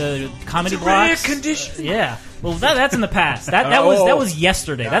about comedy blocks. Condition. Yeah. Well, that's in the past. That was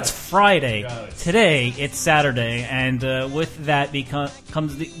yesterday. That's Friday. Today it's Saturday, and with that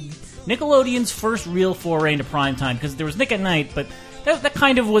comes the Nickelodeon's first real foray into prime time, because there was Nick at Night, but that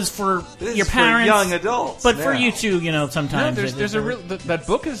kind of was for your parents, for young adults, but for you too. Sometimes there's a real that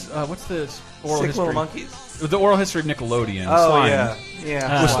book is what's the oral Sick history? Little Monkeys. The oral history of Nickelodeon. Oh Slime.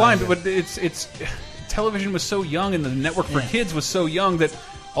 yeah. With Slime, but it's television was so young, and the network for kids was so young that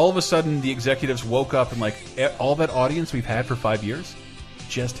all of a sudden the executives woke up and all that audience we've had for 5 years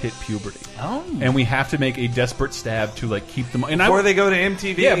just hit puberty. Oh. And we have to make a desperate stab to keep them. And Before they go to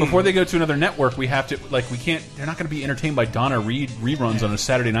MTV. Yeah, before they go to another network, we have to we can't. They're not going to be entertained by Donna Reed reruns on a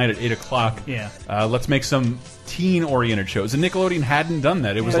Saturday night at 8 o'clock. Yeah. Let's make some teen-oriented shows. And Nickelodeon hadn't done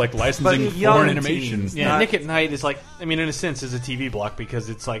that. It was licensing foreign animation. Teens, Yeah, Nick at Night is in a sense, is a TV block because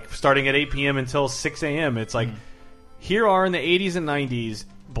it's starting at 8 p.m. until 6 a.m. It's here are in the 80s and 90s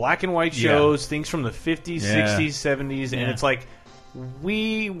black and white shows, things from the 50s, 60s, 70s, and it's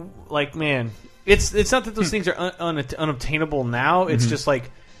we like, man, it's not that those things are unobtainable now. It's just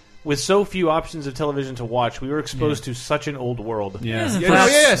like, with so few options of television to watch, we were exposed to such an old world. Yes.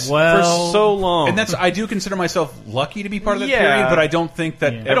 For so long. And I do consider myself lucky to be part of that period, but I don't think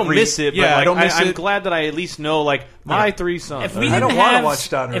that I don't miss it. Yeah, but I don't miss it. I'm glad that I at least know, like, my three sons. I don't want to watch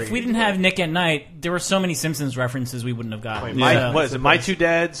Donnery. If we didn't have Nick at Night, there were so many Simpsons references we wouldn't have gotten. What is it? My two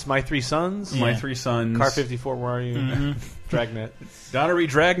dads, my three sons, my three sons. Car 54. Where are you? Dragnet. Donnery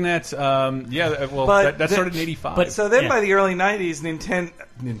Dragnet. That started in '85. But so then, by the early '90s,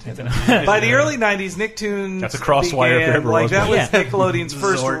 Nintendo. By the early '90s, Nicktoons. That's a crosswire. Began, if ever like was that one. was Nickelodeon's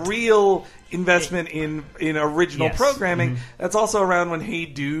first real investment in original programming. That's also around when Hey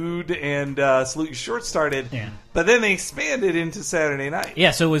Dude and Salute Your Short started. But then they expanded into Saturday night.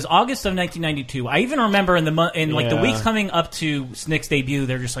 Yeah, so it was August of 1992. I even remember in the weeks coming up to Snick's debut,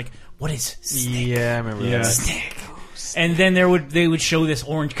 they're just like, "What is Snick?" Yeah, I remember that. Snick. And then they would show this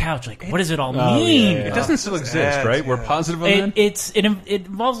orange couch. Like, what does it all mean? It doesn't still exist, right? We're positive on that. It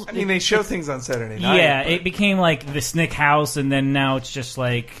involves. I mean, they show things on Saturday night. Yeah, it became like the Snick house, and then now it's just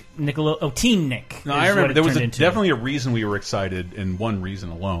like Teen Nick. No, I remember there was definitely a reason we were excited, and one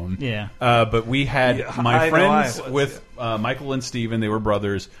reason alone. Yeah. But we had my friends with Michael and Steven. They were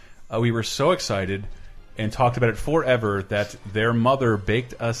brothers. We were so excited and talked about it forever that their mother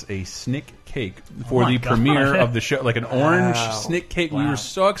baked us a Snick cake for the premiere of the show, like an orange Snick cake. We were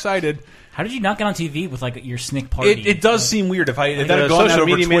so excited. How did you not get on TV with like your Snick party? It does seem weird if that had gone out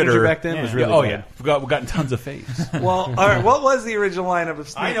over Twitter back then was really bad. we've gotten tons of faves. Well, all right. What was the original lineup of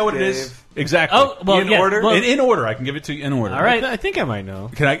Snick? I know what it is exactly. Oh, well, in order. In order, I can give it to you in order. All right, I think I might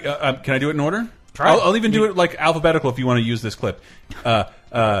know. Can I do it in order? Try. I'll even do it like alphabetical if you want to use this clip.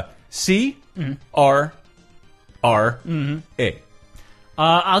 C R R A.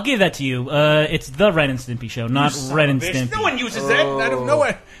 I'll give that to you. It's the Ren and Stimpy show, not Ren and Stimpy. No one uses that. I don't know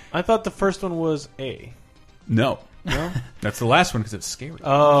what. I thought the first one was A. No. That's the last one because it's scary.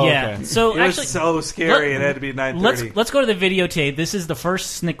 Oh, yeah. Okay. So it actually, was so scary. It had to be 9:30. Let's go to the videotape. This is the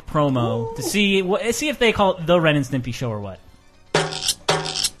first Snick promo to see if they call it the Ren and Stimpy show or what.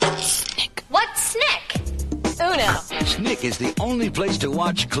 What's Snick? Uno. Snick is the only place to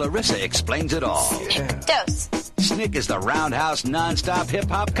watch Clarissa Explains It All. Dos. Snick is the roundhouse non-stop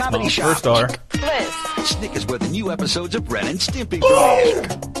hip-hop comedy shop. First R. Liz. Snick is where the new episodes of Ren and Stimpy premiere.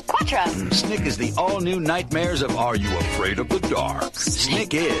 Quattro. Snick is the all-new nightmares of Are You Afraid of the Dark?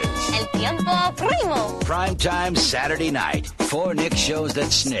 Snick is El Tiempo Primo. primetime Saturday night. 4 Nick shows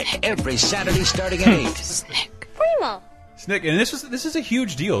that Snick every Saturday starting at 8. Snick. Primo. Snick, and this is a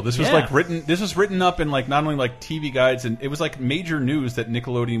huge deal. This was written up in like not only like TV guides, and it was like major news that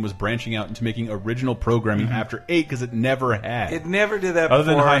Nickelodeon was branching out into making original programming after 8 because it never had. It never did that other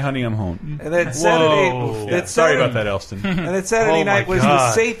before. than Hi Honey I'm Home. And that Saturday, sorry about that, Elston. And that Saturday night was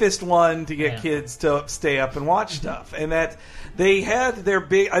the safest one to get kids to stay up and watch stuff, and that. They had their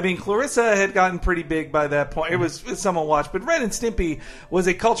big. I mean, Clarissa had gotten pretty big by that point. It was someone watched, but Ren and Stimpy was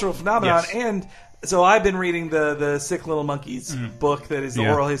a cultural phenomenon, and so I've been reading the Sick Little Monkeys book that is the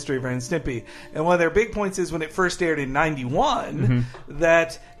oral history of Ren and Stimpy, and one of their big points is when it first aired in '91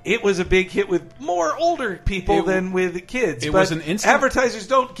 that it was a big hit with more older people than with kids. It but was an instant. Advertisers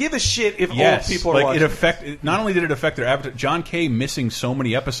don't give a shit if old people are watching. Not only did it affect their advertising, John Kay missing so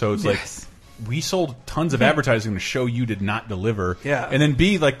many episodes, like. We sold tons of advertising to show you did not deliver. Yeah. And then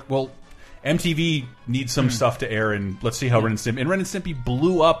B, like, well, MTV needs some stuff to air, and let's see how Ren and Stimpy. And Ren and Stimpy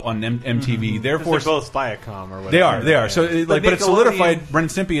blew up on MTV. Therefore, they're both Viacom or whatever. They are. So, but it solidified Ren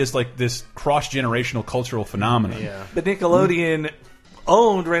and Stimpy as like this cross-generational cultural phenomenon. Yeah. But Nickelodeon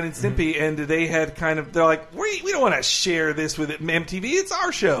owned Ren and Stimpy, and they had they're like, we don't want to share this with MTV. It's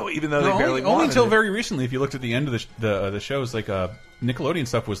our show, even though they barely only until it. very recently. If you looked at the end of the shows, like Nickelodeon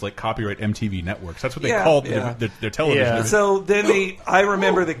stuff was like copyright MTV Networks. That's what they called their television. Yeah. So then I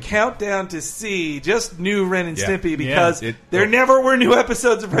remember the countdown to see just new Ren and Stimpy because there never were new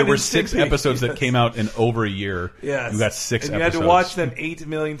episodes of Ren and Stimpy. There were 6 episodes that came out in over a year. Yes. You got 6 and episodes. You had to watch them 8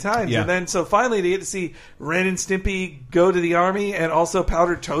 million times. Yeah. And then so finally they get to see Ren and Stimpy go to the army and also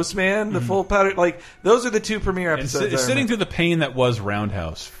Powdered Toast Man, the full powdered. Like, those are the 2 premiere episodes. And sitting through the pain that was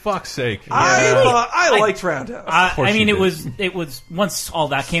Roundhouse. Fuck's sake. I liked Roundhouse. I mean, it was once all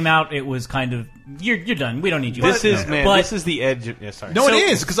that came out, it was kind of you're done. We don't need you. This is the edge. Yeah, sorry. No, it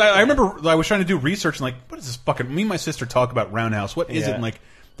is because I remember I was trying to do research and like, what is this fucking? Me and my sister talk about Roundhouse. What is it? And like,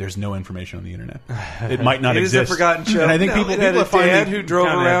 there's no information on the internet. It might not exist. It is a forgotten show. And I think people are finding who drove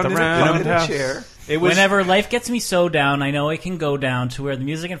around in a chair. Whenever life gets me so down, I know it can go down to where the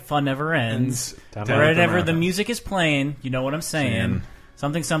music and fun never ends. Whenever the music is playing, you know what I'm saying.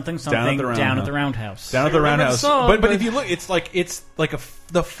 something something Down at the Roundhouse. Down at the Roundhouse. song, But if you look, it's like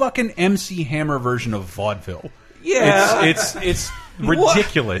the fucking MC Hammer version of vaudeville. Yeah. It's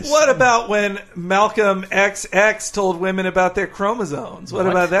ridiculous. What about when Malcolm XX told women about their chromosomes? What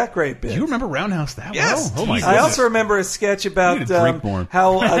about that great bit? Do you remember Roundhouse that Yes. well? Oh my I goodness. also remember a sketch about You need to drink more.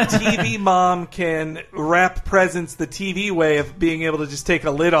 how a TV mom can wrap presents the TV way of being able to just take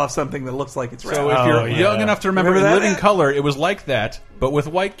a lid off something that looks like it's wrapped. So if you're young enough to remember that? Living Color, it was like that, but with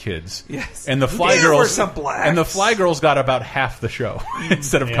white kids. Yes. And the Fly There were Girls some blacks. and the Fly Girls got about half the show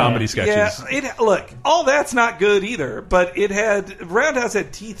instead of comedy sketches. Yeah, look, all that's not good either, but Roundhouse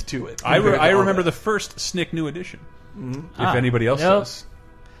had teeth to it. I compared to all remember that. the first Snick New Edition. If Ah. anybody else Nope. does.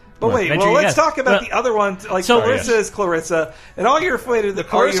 But What? wait, Venture well, your let's guess. talk about Well, the other one. Like so- Clarissa is Clarissa, and All You're Afraid of the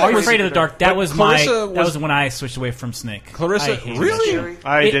Are You Afraid of the Dark? That But was Clarissa that was when I switched away from Snick. Clarissa, I hated really? that show.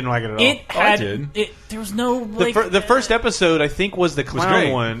 I didn't like it at all. It Oh, I had did. there was no The, like the first episode, I think, was the clown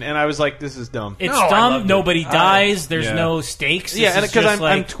great. one, and I was like, "This is dumb." it's No, I loved dumb. it. Nobody dies. There's Yeah. no stakes. Yeah, and because because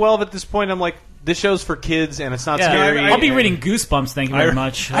I'm 12 at this point, I'm like, "This show's for kids, and it's not Yeah, scary." I'll be reading Goosebumps. Thank you very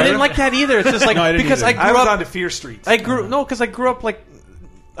much. I didn't like that either. It's just like No, I didn't because either. I I grew was up on to Fear Street. because I grew up like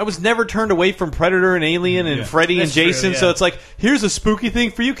I was never turned away from Predator and Alien and Freddy That's and Jason. true, yeah. So it's like, here's a spooky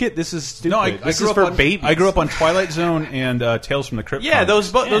thing for you, kid. This is stupid. No, I this grew is up for on babies. I grew up on Twilight Zone and Tales from the Crypt. Yeah, comics,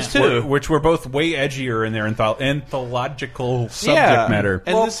 those two. which were both way edgier in their anthological subject Yeah. matter.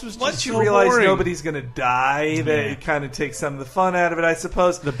 And well, this was once just you so realize boring. nobody's going to die, that it kind of takes some of the fun out of it, I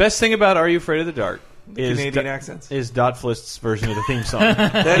suppose. The best thing about Are You Afraid of the Dark is Canadian accents. is Dot Flist's version of the theme song.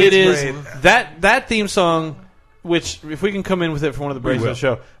 That It is is great. that theme song. Which, if we can come in with it for one of the breaks of will. the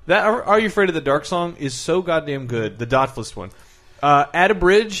show, that Are You Afraid of the Dark song is so goddamn good. The Dot Flist one, At a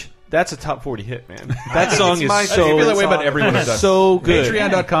Bridge, that's a top 40 hit, man. That song is my so I feel that way about everyone who's done. so good.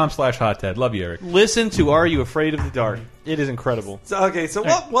 Patreon.com/HotTed. Love you, Eric. Listen to Are You Afraid of the Dark. It is incredible. So, okay, so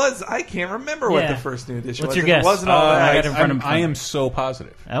what was... I can't remember what Yeah. the first new edition What's was. your It guess? wasn't all I that. got it in front of me. I am so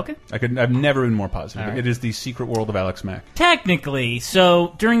positive. Okay. I've never been more positive. All right. It is the Secret World of Alex Mack. Technically,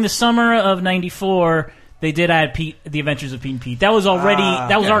 so during the summer of '94, they did add The Adventures of Pete and Pete. That was already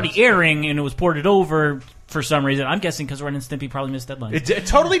already airing, and it was ported over for some reason. I'm guessing because Ren and Stimpy probably missed deadlines. It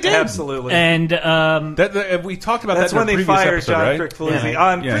totally did. Absolutely. And we talked about That's that in when a they previous fired episode, John right? Crick-Faluzzi Yeah.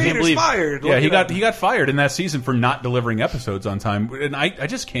 on Yeah, I can't Creators believe- Fired. Yeah, Look he it up. got fired in that season for not delivering episodes on time, and I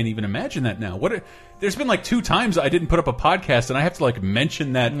just can't even imagine that now. There's been like 2 times I didn't put up a podcast, and I have to like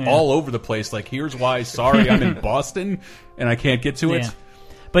mention that all over the place. Like, here's why. Sorry, I'm in Boston and I can't get to it. Yeah.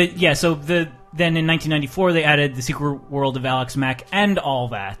 But yeah, so then in 1994 they added The Secret World of Alex Mack and all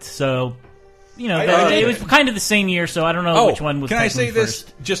that. So you know, it was kind of the same year. So I don't know which one was. Can I say technically this?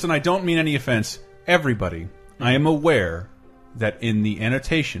 first. Just, and I don't mean any offense, everybody. I am aware that in the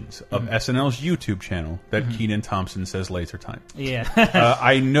annotations of SNL's YouTube channel that Kenan Thompson says Laser Time. Yeah.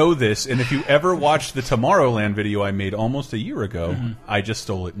 I know this, and if you ever watched the Tomorrowland video I made almost a year ago, I just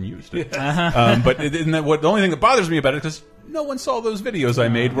stole it and used it. But the only thing that bothers me about it is because no one saw those videos I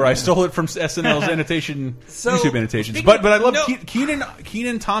made where I stole it from SNL's YouTube annotations. But I love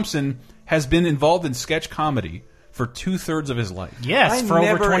Kenan Thompson has been involved in sketch comedy for 2/3 of his life. Yes, for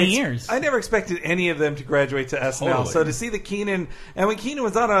over 20 years. I never expected any of them to graduate to SNL. Totally. So to see the Kenan, and when Kenan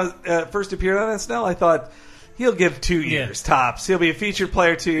was on first appeared on SNL, I thought he'll give 2 years tops. He'll be a featured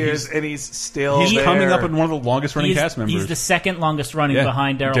player 2 years, and he's still He's there. coming up in one of the longest running cast members. He's the second longest running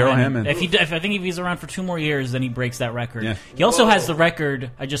behind Daryl Hammond. I think if he's around for 2 more years, then he breaks that record. Yeah. He also has the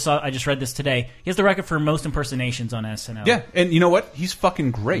record. I just read this today. He has the record for most impersonations on SNL. Yeah, and you know what? He's fucking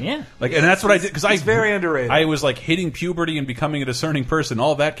great. Yeah, like, and that's what I did because he's very underrated. I was like hitting puberty and becoming a discerning person.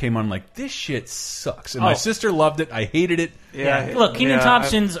 All that came on like this shit sucks, and my sister loved it. I hated it. Yeah. Look, Kenan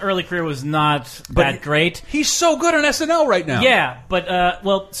Thompson's early career was not that great. He's so good on SNL right now. Yeah, but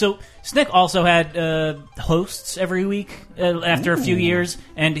so Snick also had hosts every week after a few years,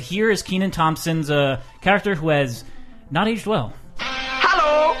 and here is Kenan Thompson's character who has not aged well.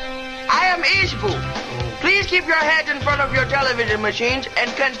 Hello, I am Ishbu. Please keep your heads in front of your television machines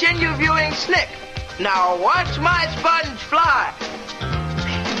and continue viewing Snick. Now watch my sponge fly.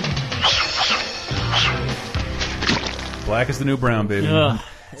 Black is the new brown, baby.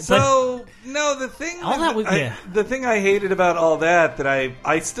 So no, the thing the thing I hated about all that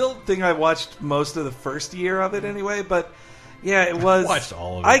I still think I watched most of the first year of it anyway, but yeah, it was. I watched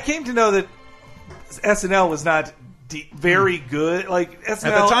all of it. I came to know that SNL was not very good. Like SNL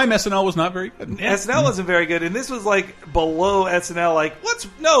At the time, SNL was not very good. SNL wasn't very good, and this was like below SNL. Like,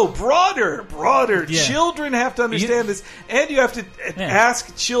 broader. Yeah. Children have to understand this, and you have to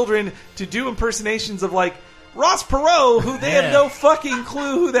ask children to do impersonations of like Ross Perot, who they have no fucking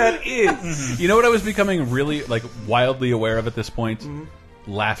clue who that is. You know what I was becoming really like wildly aware of at this point?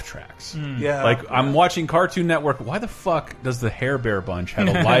 laugh tracks. Yeah. Like, I'm watching Cartoon Network. Why the fuck does the Hair Bear Bunch have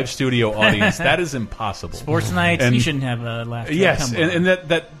a live studio audience? That is impossible. Sports nights, you shouldn't have a laugh track. Yes,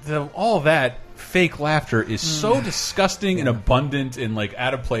 and all that fake laughter is so disgusting and abundant and like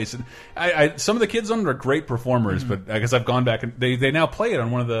out of place. And some of the kids on it are great performers, but I guess I've gone back and they now play it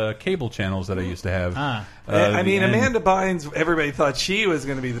on one of the cable channels that I used to have. I mean, Amanda Bynes, everybody thought she was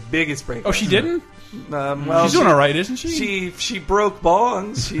going to be the biggest break. Oh, she didn't? Well, she's doing all right, isn't she? She broke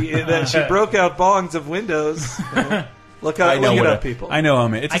bongs. She broke out bongs of Windows. Look it up, people. I know,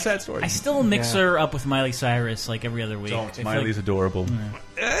 it's a sad story. I still mix her up with Miley Cyrus like every other week. Miley's adorable.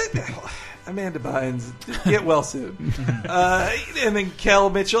 Amanda Bynes, get well soon. And then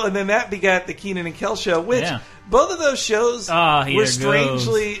Kel Mitchell, and then that begat the Keenan and Kel show, which both of those shows were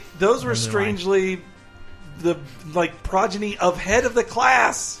strangely the like progeny of Head of the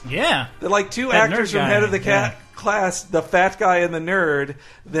Class. Yeah, they're like two actors from Head of the Class, the fat guy and the nerd,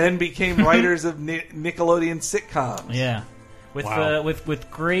 then became writers of Nickelodeon sitcoms. Yeah, with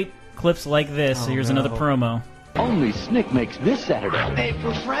great clips like this. Here's another promo. Only Snick makes this Saturday.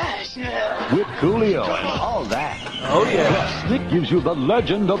 April Fresh. With Coolio and all that. Oh, yeah. Plus, Snick gives you the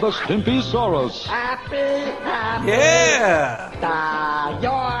legend of the Stimpy Soros. Happy. Yeah.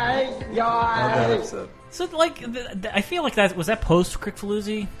 Yoy. So, like, I feel like that was that post Crick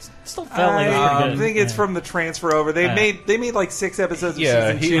Faloozy. Still felt like it was pretty good. I think it's from the transfer over. They made like 6 episodes of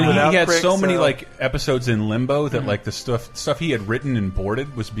season 2 he without had Crick, so many like episodes in limbo that like the stuff he had written and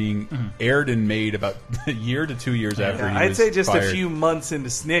boarded was being aired and made about a year to 2 years after he was I'd say just fired. a few months into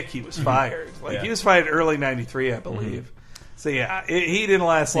Snick, he was fired. Like he was fired early '93, I believe. So yeah, he didn't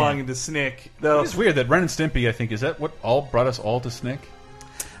last long into Snick. Though it's weird that Ren and Stimpy, I think, is that what brought us all to Snick?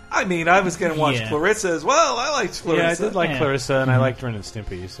 I mean, I was going to watch Clarissa as well. I liked Clarissa. Yeah, I did like Clarissa, and I liked Ren and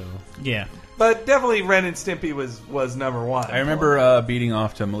Stimpy. So yeah, but definitely Ren and Stimpy was number one. I remember beating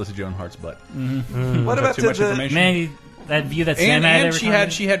off to Melissa Joan Hart's butt. What about too much information? Man, that view that Sam had and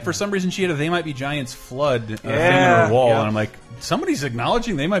she had for some reason she had a They Might Be Giants flood thing on her wall, and I'm like, somebody's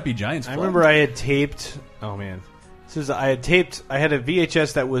acknowledging They Might Be Giants. Flood. I remember I had taped. Oh man. I had a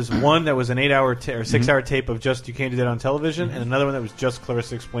VHS that was one that was an 8-hour or 6-hour tape of just You Can't Do That on Television, and another one that was just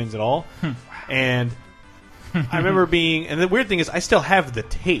Clarissa Explains It All. And I remember and the weird thing is I still have the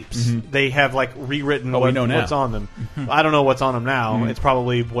tapes. They have like rewritten what's on them. I don't know what's on them now. It's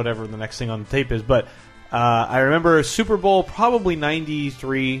probably whatever the next thing on the tape is. But I remember Super Bowl, probably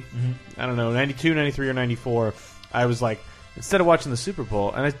 93, I don't know, 92, 93, or 94. I was like, instead of watching the Super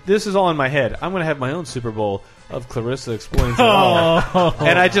Bowl, and this is all in my head, I'm going to have my own Super Bowl of Clarissa Explains It All.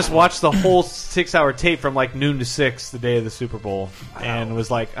 And I just watched the whole 6-hour tape from like noon to 6 the day of the Super Bowl, and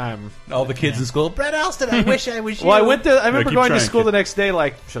was like, all the kids in school. Brett Alston, I wish I was you. Well, I remember going to school the next day.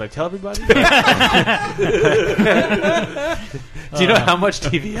 Like, should I tell everybody? Do you know how much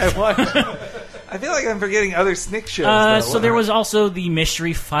TV I watch? I feel like I'm forgetting other Snick shows. So there was also the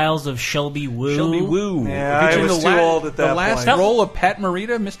Mystery Files of Shelby Woo. Shelby Woo. Yeah, I was too old at that The last point. role of Pat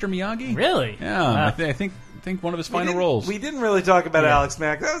Morita, Mr. Miyagi. Really? Yeah, I think one of his final roles. We didn't really talk about Alex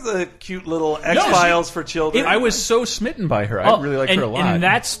Mack. That was a cute little X-Files for children. I was so smitten by her. I really liked her a lot. And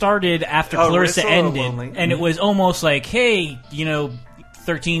that started after Clarissa ended. And it was almost like, hey,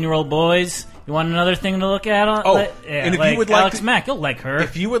 13-year-old boys, you want another thing to look at? And if you would like Alex Mack, you'll like her.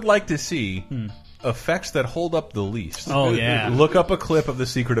 If you would like to see effects that hold up the least, look up a clip of The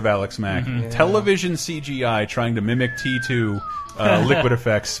Secret of Alex Mack. Television CGI trying to mimic T2 liquid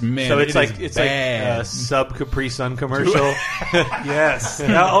effects. Man, so it's like bad. A sub Capri Sun commercial. Yes.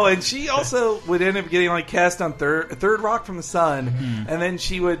 And she also would end up getting like cast on Third Rock from the Sun, and then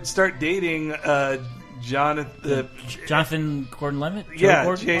she would start dating Jonathan Gordon-Levitt? Yeah,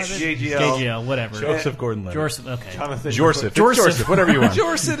 JGL. JGL, whatever. Joseph Gordon-Levitt. Joseph, whatever you want.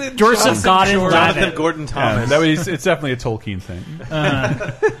 Joseph Jonathan Gordon-Thomas. It's definitely a Tolkien thing.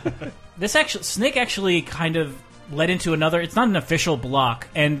 Snick actually kind of led into another. It's not an official block,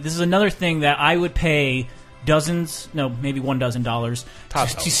 and this is another thing that I would pay maybe $12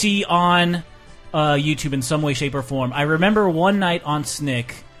 to see on YouTube in some way, shape, or form. I remember one night on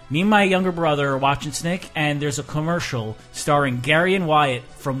Snick, me and my younger brother are watching Snick, and there's a commercial starring Gary and Wyatt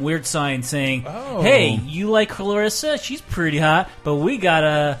from Weird Science saying, "Hey, you like Clarissa? She's pretty hot, but we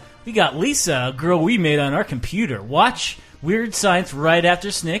got Lisa, a girl we made on our computer. Watch Weird Science right after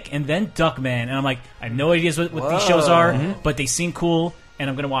Snick, and then Duckman." And I'm like, I have no idea what these shows are, but they seem cool, and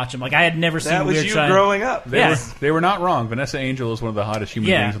I'm going to watch them. Like, I had never seen Weird Science. That was you growing up. They were not wrong. Vanessa Angel is one of the hottest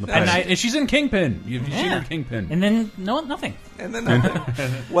human beings on the planet. And she's in Kingpin. You've seen her in Kingpin. And then, nothing. And then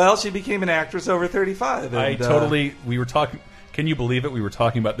nothing. Well, she became an actress over 35. And, we were talking... Can you believe it? We were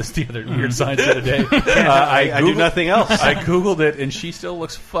talking about this the other Weird Science the other day. I do nothing else. I googled it, and she still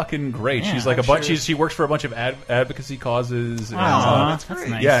looks fucking great. Yeah, She's like a bunch. She works for a bunch of advocacy causes. And, that's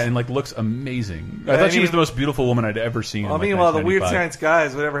nice. Yeah, and like looks amazing. I thought she was the most beautiful woman I'd ever seen. Well, in, like, meanwhile, the Weird 1995. Science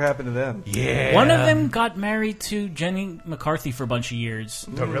guys, whatever happened to them? Yeah, One of them got married to Jenny McCarthy for a bunch of years,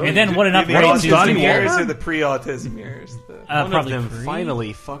 really? and then what an The upgrade to autism years Wahlberg? or the pre-autism years? One of probably them three.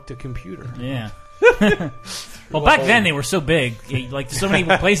 finally fucked a computer. Yeah. Well, back then they were so big, like so many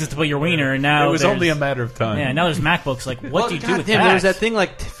places to put your wiener, and now It was there's- only a matter of time. Yeah, now there's MacBooks. Like, what do you do with Damn, that? there was that thing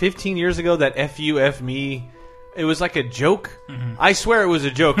like 15 years ago, that F me. It was like a joke. I swear it was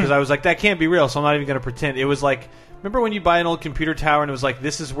a joke because I was like, that can't be real, so I'm not even going to pretend. It was like, remember when you buy an old computer tower and it was like,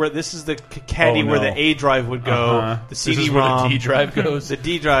 this is the caddy Oh, no. where the A drive would go, the This is CD-ROM, where the D drive goes. the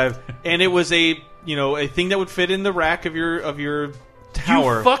D drive, and it was a thing that would fit in the rack of your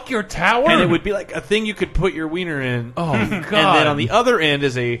tower. You fuck your tower, and it would be like a thing you could put your wiener in. Oh, God. And then on the other end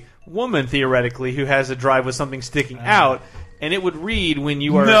is a woman, theoretically, who has a drive with something sticking out, and it would read when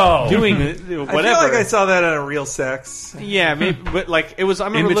you are doing whatever. I feel like I saw that on a Real Sex. Yeah, maybe, but like it was. I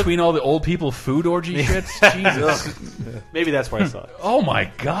in remember between all the old people food orgy shits. Jesus, maybe that's why I saw it. oh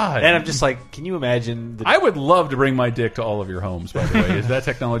my God! And I'm just like, can you imagine? I would love to bring my dick to all of your homes. By the way, that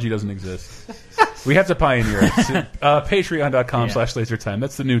technology doesn't exist. We have to pioneer it. Patreon.com/lasertime.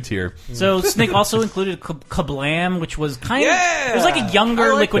 That's the new tier. So Snick also included Kablam, which was kind of it was like a I younger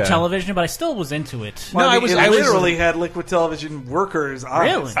like Liquid that. Television, but I still was into it. Well, No, I I was literally had Liquid Television workers on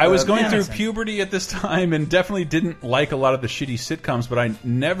it. I was going through puberty at this time and definitely didn't like a lot of the shitty sitcoms, but I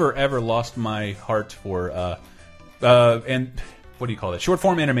never ever lost my heart for and what do you call it? Short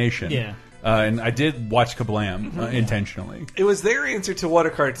form animation. Yeah. And I did watch Kablam intentionally. It was their answer to What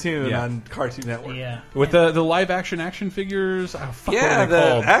a Cartoon Yeah. on Cartoon Network. Yeah. With the live action figures. Oh, fuck, Yeah, what are the they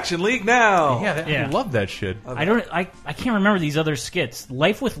called? Action League Now. I love that shit. I can't remember these other skits.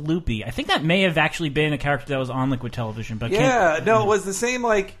 Life with Loopy. I think that may have actually been a character that was on Liquid Television, but I can't, no, it was the same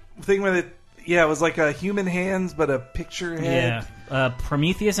like thing where it was like a human hands but a picture head. yeah.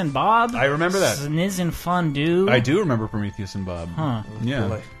 Prometheus and Bob. I remember that. Sniz and Fondue. I do remember Prometheus and Bob. Huh. Yeah.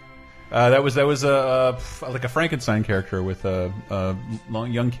 Boy. That was like a Frankenstein character with a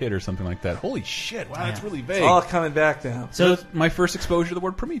young kid or something like that. Holy shit! Wow, that's really vague. It's all coming back now. So That's my first exposure to the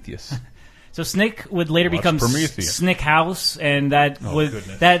word Prometheus. So Snick would later Watch become Prometheus. Snick House, and that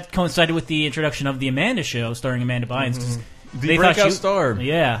goodness. that coincided with the introduction of the Amanda Show, starring Amanda Bynes. 'cause The they thought breakout star.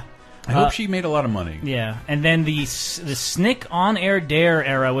 Yeah. I hope she made a lot of money. Yeah, and then the Snick On Air Dare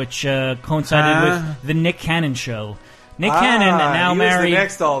era, which coincided with the Nick Cannon Show. Nick Cannon now he was the married.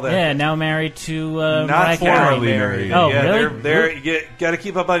 next all that. Yeah, now married to Mariah Not Carey. formally married. Oh, yeah, really? You got to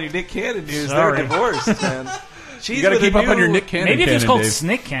keep up on your Nick Cannon news. Sorry. They're divorced, man. She's You got to with keep a up on your new- Nick Cannon. Maybe if it's canon, called Dave.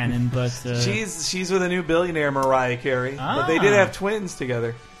 Snick Cannon, but She's with a new billionaire, Mariah Carey. But they did have twins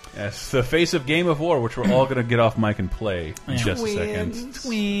together. Yes, the face of Game of War, which we're all going to get off mic and play in just a second.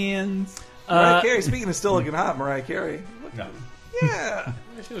 Twins. Mariah Carey. Speaking of still looking hot, Mariah Carey. No. Yeah.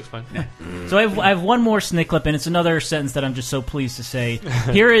 She looks fine. So I have one more Snick clip, and it's another sentence that I'm just so pleased to say.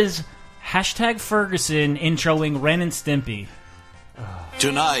 Here is #Ferguson introing Ren and Stimpy.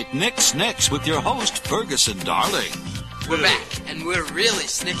 Tonight, Nick Snicks with your host, Ferguson Darling. We're back, and we're really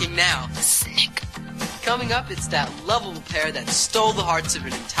snicking now. Snick. Coming up, it's that lovable pair that stole the hearts of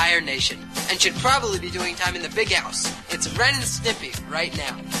an entire nation and should probably be doing time in the big house. It's Ren and Stimpy right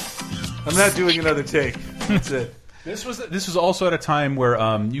now. I'm not doing another take. That's it. This was also at a time where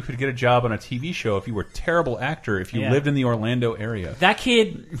you could get a job on a TV show if you were a terrible actor if you lived in the Orlando area. That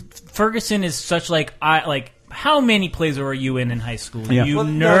kid, Ferguson, is such how many plays were you in high school? Yeah. You Well,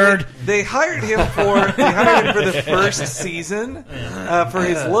 nerd. No, they hired him for the first season for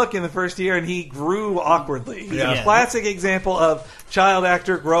his look in the first year, and he grew awkwardly. He's a classic example of child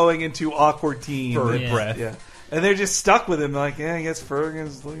actor growing into awkward teen. Bird breath. Yeah. And they're just stuck with him. They're like, I guess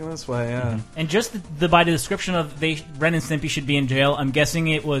Ferguson's looking this way. Yeah. And just by the description of Ren and Stimpy should be in jail, I'm guessing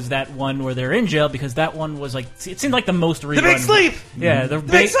it was that one where they're in jail because that one was it seemed like the most rerun. The Big Sleep! Yeah, The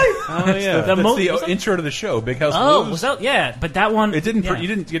Big Sleep! Oh yeah, that's the intro to the show, Big House Oh, Blues. was that? Yeah, but that one It didn't. yeah. You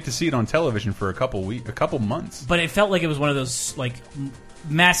didn't get to see it on television for a couple months. But it felt like it was one of those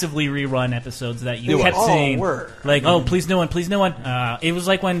massively rerun episodes that you It kept was. saying, word. please no one, please no one. It was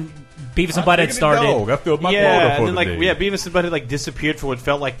like when Beavis and Butthead started. I filled my quota Yeah, for and then the day. Beavis and Butthead disappeared for what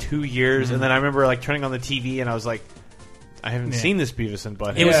felt like 2 years, and then I remember turning on the TV and I was like, I haven't seen this Beavis and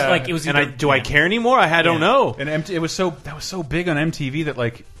Butthead. It was and either- do I care anymore? I don't know. And that was so big on MTV that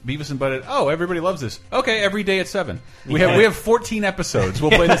Beavis and Butthead. Oh, everybody loves this. Okay, every day at 7. We have 14 episodes. We'll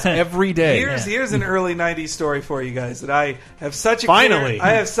play this every day. Here's an early '90s story for you guys that I have such a Finally.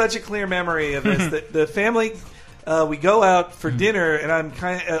 I have such a clear memory of this. The family we go out for dinner, and I'm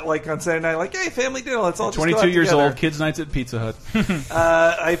kind of like on Saturday night, like, hey, family dinner, let's all just 22 go out years together. old, kids' nights at Pizza Hut.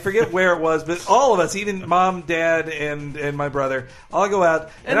 I forget where it was, but all of us, even mom, dad, and my brother, all go out.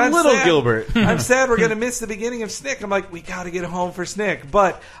 And I'm little sad. Gilbert. I'm sad we're going to miss the beginning of Snick. I'm like, we got to get home for Snick.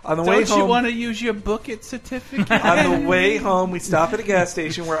 But on the way home... Don't you want to use your bucket certificate? On the way home, we stop at a gas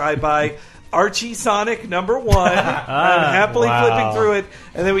station where I buy Archie Sonic #1. I'm happily flipping through it.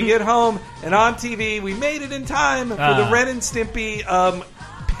 And then we get home, and on TV, we made it in time for the Ren and Stimpy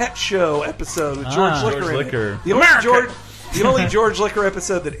Pet Show episode with George Liquor in it. The only George Liquor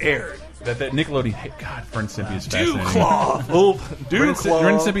episode that aired. That Nickelodeon... God, Ren and Stimpy is fascinating. Ren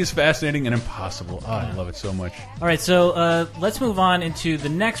and Stimpy is fascinating and impossible. Oh, I love it so much. All right, so let's move on into the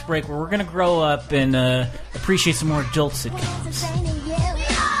next break where we're going to grow up and appreciate some more adult sitcoms.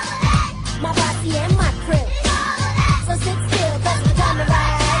 My body and my crew. So sit still, that's the time to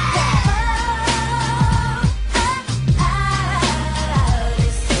ride that.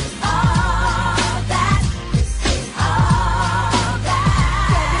 This is all that. This is all that.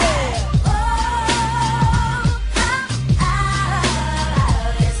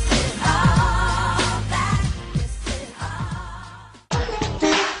 This is all that. This is all.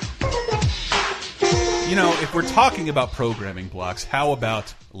 You know, if we're talking about programming blocks, how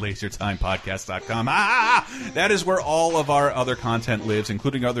about LaserTimePodcast.com? That is where all of our other content lives,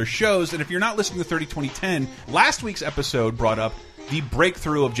 including other shows. And if you're not listening to 30-2010, last week's episode brought up the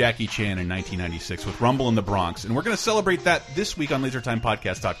breakthrough of Jackie Chan in 1996 with Rumble in the Bronx. And we're going to celebrate that this week on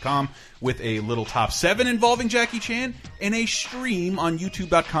LaserTimePodcast.com with a little top 7 involving Jackie Chan and a stream on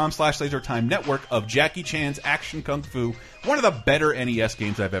YouTube.com/LaserTime Network of Jackie Chan's Action Kung Fu, one of the better NES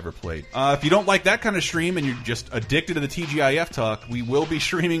games I've ever played. If you don't like that kind of stream and you're just addicted to the TGIF talk, we will be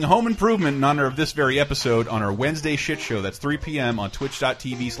streaming Home Improvement in honor of this very episode on our Wednesday shit show. That's 3 p.m. on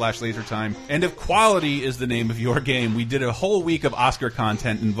twitch.tv/LaserTime. And if quality is the name of your game, we did a whole week of Oscar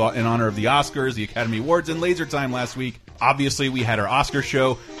content in honor of the Oscars, the Academy Awards, and LaserTime last week. Obviously, we had our Oscar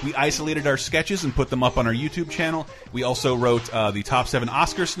show. We isolated our sketches and put them up on our YouTube channel. We also wrote the top 7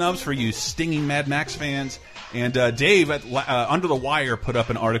 Oscar snubs for you stinging Mad Max fans. And Dave at Under the Wire put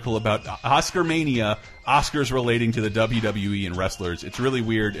up an article about Oscar Mania, Oscars relating to the WWE and wrestlers. It's really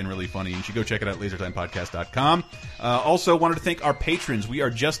weird and really funny. You should go check it out at LaserTimePodcast.com. Also wanted to thank our patrons. We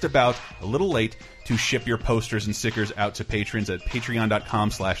are just about a little late to ship your posters and stickers out to patrons at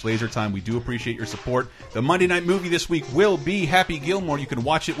patreon.com/LaserTime. We do appreciate your support. The Monday night movie this week will be Happy Gilmore. You can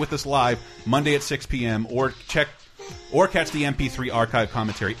watch it with us live Monday at 6 p.m. or catch the MP3 archive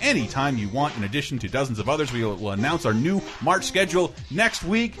commentary anytime you want. In addition to dozens of others, we will announce our new March schedule next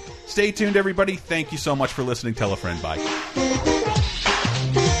week. Stay tuned, everybody. Thank you so much for listening. Tell a friend. Bye.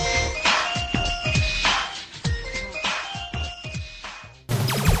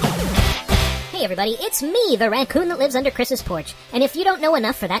 Hey everybody, it's me, the raccoon that lives under Chris's porch. And if you don't know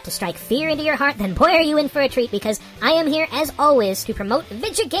enough for that to strike fear into your heart, then boy are you in for a treat, because I am here, as always, to promote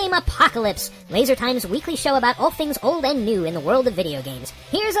Video Game Apocalypse, LaserTime's weekly show about all things old and new in the world of video games.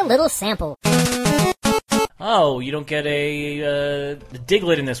 Here's a little sample. Oh, you don't get a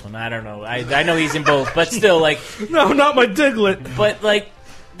Diglett in this one. I don't know. I know he's in both, but still, like... No, not my Diglett. But, like...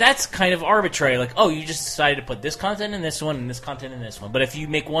 That's kind of arbitrary. Like, oh, you just decided to put this content in this one and this content in this one. But if you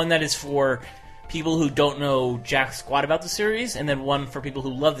make one that is for people who don't know jack squat about the series, and then one for people who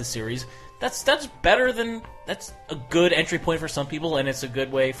love the series, that's better than... That's a good entry point for some people, and it's a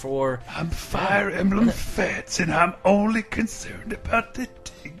good way for... I'm Fire Emblem Fates, and I'm only concerned about the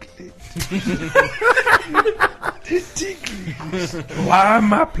Diglett. The Diglett. Why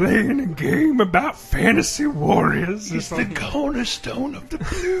am I playing a game about fantasy warriors? It's the cornerstone of the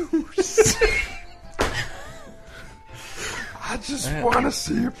blues. I just want to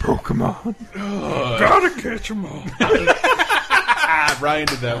see a Pokemon. Gotta catch them all. Brian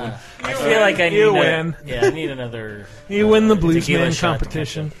did that one. I feel like I need You win. I need another... You win the Blues tequila Man shot.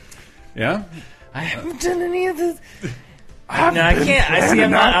 competition. Yeah? I haven't done any of the... I've No, I been can't. I see.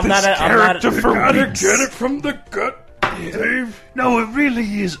 planning out I'm not. this I'm not. character for I'm weeks. Get it from the gut, Dave. No, it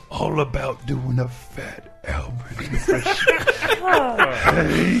really is all about doing a Fat Albert impression.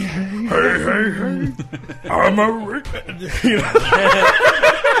 Hey. I'm a Rick.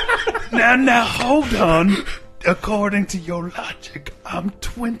 Now, hold on. According to your logic, I'm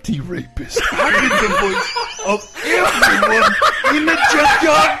 20 rapists. I did the voice of everyone in the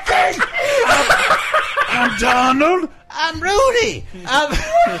Junkyard Gang. I'm Donald. I'm Rudy.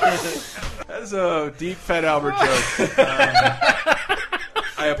 That's a deep Fat Albert joke.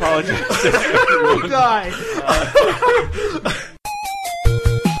 I apologize. Oh, God.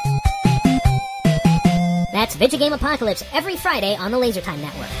 That's Video Game Apocalypse every Friday on the LaserTime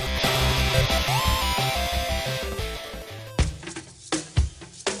Network.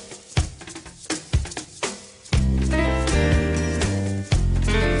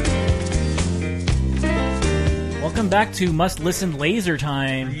 welcome back to Must Listen Laser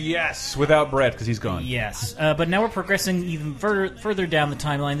Time. Yes, without Brett, because he's gone. Yes, but now we're progressing even further down the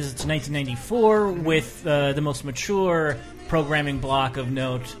timeline. This is to 1994 with the most mature programming block of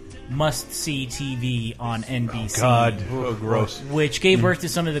note, must-see TV on NBC. Oh, God, gross. Which gave birth to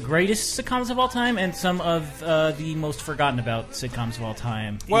some of the greatest sitcoms of all time and some of the most forgotten about sitcoms of all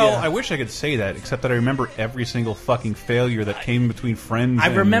time. Well, I wish I could say that, except that I remember every single fucking failure that came between Friends I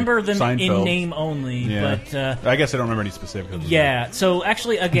and remember them Seinfeld. in name only, but... I guess I don't remember any specifics. Yeah, so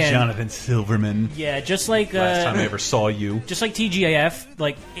actually, again... Jonathan Silverman. Yeah, just like... last time I ever saw you. Just like TGIF,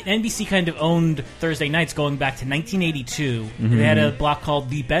 like, NBC kind of owned Thursday nights going back to 1982. Mm-hmm. They had a block called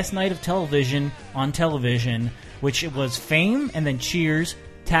The Best Night of Television on Television, which it was Fame, and then Cheers,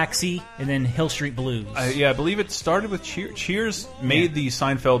 Taxi, and then Hill Street Blues. Yeah, I believe it started with Cheers made the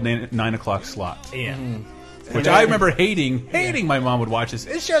Seinfeld 9 o'clock slot. Yeah. Which I remember hating. My mom would watch this.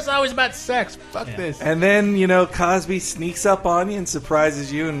 This show's always about sex. Fuck this. And then, you know, Cosby sneaks up on you and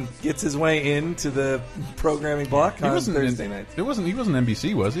surprises you and gets his way into the programming block on Thursday nights. He wasn't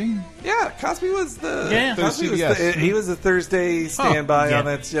NBC, was he? Yeah, Cosby was the... Yeah. Cosby was he was the Thursday standby on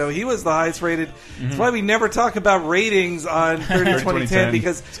that show. He was the highest rated. That's why we never talk about ratings on 30 2010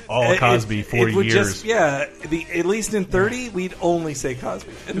 because... It's all Cosby, 40 would years. Just, at least in 30, we'd only say Cosby.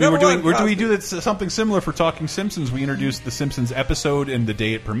 We do something similar for Talking Simpsons. We introduced the Simpsons episode and the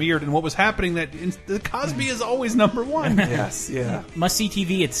day it premiered and what was happening. That the Cosby is always number one. Yes, yeah. Must See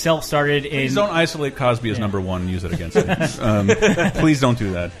TV itself started in... Please don't isolate Cosby as number one and use it against him. Please don't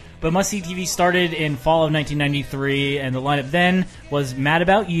do that. But Must See TV started in fall of 1993, and the lineup then was Mad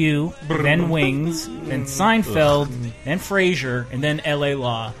About You, then Wings, then Seinfeld, then Frasier, and then L.A.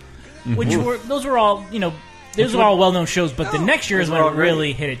 Law. Which those were all, those are all well-known shows, but the next year is when it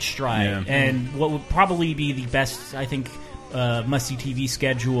really hit its stride. Yeah. And what would probably be the best, I think, must-see TV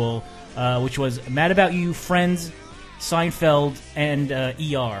schedule, which was Mad About You, Friends, Seinfeld, and ER.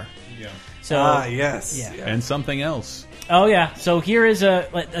 Yeah. So, yes. Yeah. And something else. Oh, yeah. So here is,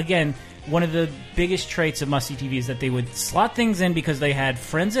 again, one of the biggest traits of must-see TV is that they would slot things in because they had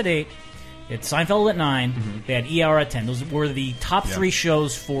Friends at 8, they had Seinfeld at 9, they had ER at 10. Those were the top three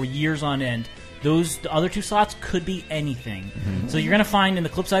shows for years on end. The other two slots could be anything. So you're going to find in the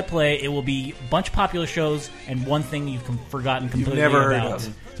clips I play, it will be a bunch of popular shows and one thing you've forgotten completely never about. heard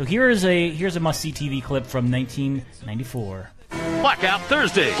of. So here's a must-see TV clip from 1994. Blackout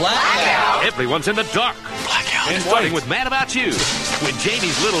Thursday. Blackout. Everyone's in the dark. Blackout. And starting with Mad About You. When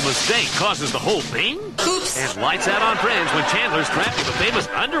Jamie's little mistake causes the whole thing. Oops. And Lights Out on Friends when Chandler's trapped with a famous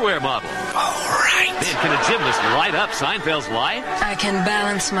underwear model. All right. Then can a gymnast light up Seinfeld's life? I can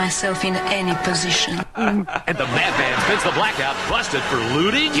balance myself in any position. And the madman spins the blackout busted for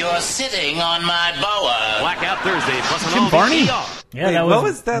looting. You're sitting on my boa. Blackout Thursday plus an Jim Varney? Yeah, Wait, that what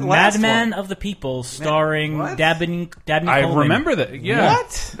was that last Madman one? of the People, starring what? Dabney I Coleman. remember that. Yeah.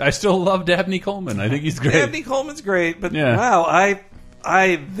 What? I still love Dabney Coleman. I think he's great. Dabney Coleman's great, but Yeah. wow,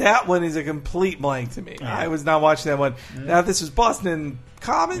 that one is a complete blank to me. I was not watching that one. Now, if this was Boston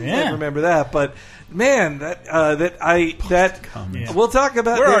Commons, Yeah. I remember that, but man, we'll talk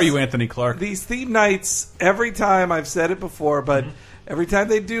about Where this. are you, Anthony Clark? These theme nights, every time, I've said it before, but every time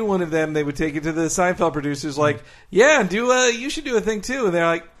they do one of them, they would take it to the Seinfeld producers like, yeah, you should do a thing too. And they're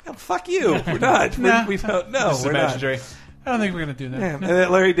like, oh, fuck you. We're not. We don't. No, Just we're imagine not. Jerry. I don't think we're going to do that. Yeah, and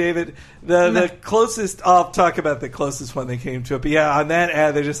then Larry David, the closest, I'll talk about the closest one they came to it. But yeah, on that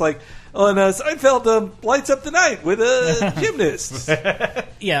ad, they're just like, oh, and Seinfeld lights up the night with a gymnast.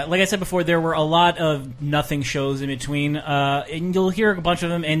 Yeah, like I said before, there were a lot of nothing shows in between, and you'll hear a bunch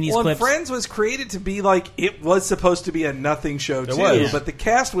of them in these Well, clips. Friends was created to be like, it was supposed to be a nothing show too, was. but the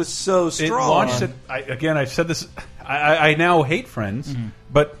cast was so It strong. launched it. I've said this. I now hate Friends,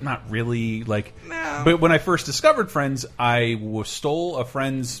 but not really. But when I first discovered Friends, I stole a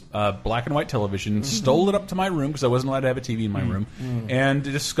friend's black and white television, stole it up to my room because I wasn't allowed to have a TV in my room, and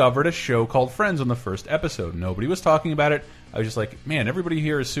discovered a show called Friends on the first episode. Nobody was talking about it. I was just like, man, everybody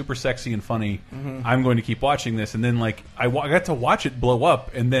here is super sexy and funny. I'm going to keep watching this. And then I got to watch it blow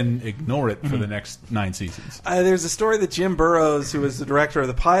up and then ignore it for the next 9 seasons. There's a story that Jim Burrows, who was the director of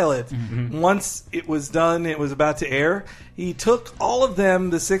the pilot, once it was done, it was about to air, he took all of them,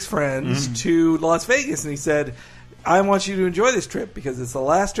 the 6 friends, to Las Vegas, and he said, I want you to enjoy this trip because it's the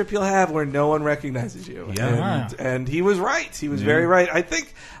last trip you'll have where no one recognizes you. Yeah. And he was right. He was very right. I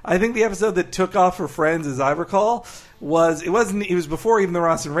think the episode that took off for Friends, as I recall, it was before even the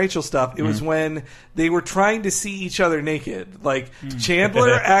Ross and Rachel stuff. It was when they were trying to see each other naked. Like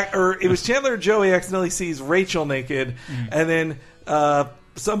Chandler, or it was Chandler or Joey accidentally sees Rachel naked, and then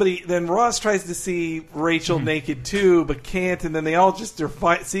then Ross tries to see Rachel naked too, but can't, and then they all just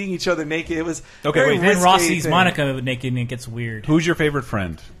are seeing each other naked. It was very Then risque Ross sees thing. Monica naked and it gets weird. Who's your favorite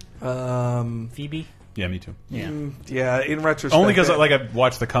friend? Phoebe? Yeah, me too. Yeah, in retrospect. Only because I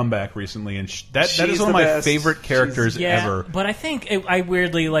watched The Comeback recently, and that is She's one of the my best. favorite characters ever. But I think I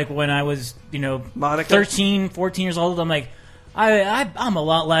weirdly, like, when I was, Monica? 13, 14 years old, I'm like, I'm a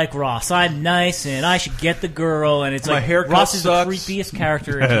lot like Ross. I'm nice, and I should get the girl. And it's My like haircut Ross is sucks. the creepiest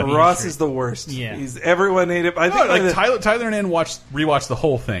character in TV Ross history. is the worst. Yeah. Everyone hated him. I think Tyler and Ann rewatched the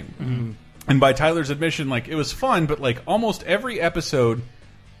whole thing, and by Tyler's admission, it was fun, but almost every episode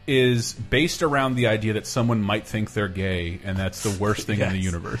is based around the idea that someone might think they're gay, and that's the worst thing in the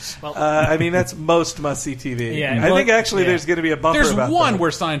universe. Well, I mean, that's most must-see TV. Yeah, I think actually there's going to be a bumper There's about one that. where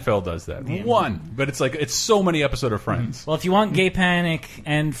Seinfeld does that. One, but it's so many episodes of Friends. Well, if you want Gay Panic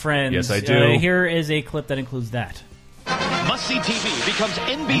and Friends, Yes, I do. Here is a clip that includes that. Must-see TV becomes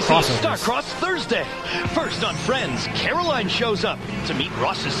NBC Crossovers. Star-Crossed Thursday. First on Friends, Caroline shows up to meet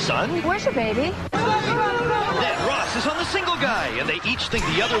Ross's son. Where's your baby? Then Ross is on the single guy, and they each think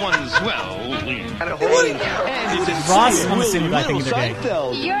the other one's, and it's Ross on the single guy thinking they're gay.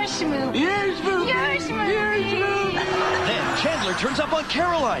 Seinfeld. You're smooth. You're smooth. You're smooth. Then Chandler turns up on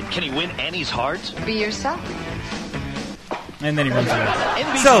Caroline. Can he win Annie's heart? Be yourself. And then he runs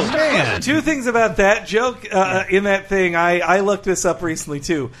away. So, two things about that joke in that thing. I looked this up recently,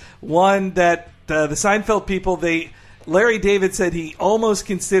 too. One, that the Seinfeld people, Larry David said he almost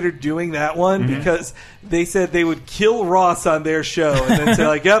considered doing that one because they said they would kill Ross on their show. And then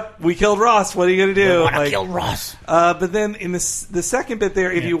say, yep, we killed Ross. What are you going to do? I killed Ross. But then in the second bit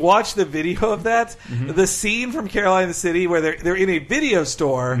there, if you watch the video of that, the scene from Caroline in the City where they're in a video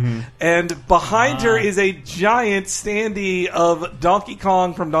store and behind her is a giant standee of Donkey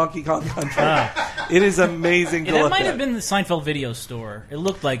Kong from Donkey Kong Country. It is amazing to That look might at. have been the Seinfeld video store. It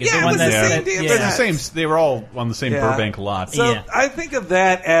looked like it. Yeah, the it one was the that, same damn They're the same. They were all on the same Burbank lot. So I think of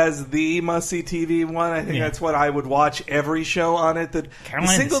that as the must-see TV one. I think that's what I would watch every show on it. The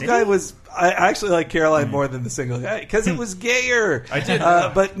Caroline single the guy City? was... I actually like Caroline more than the single guy because it was gayer. I did,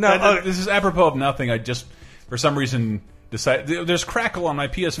 but no. This is apropos of nothing. I just, for some reason, decided there's Crackle on my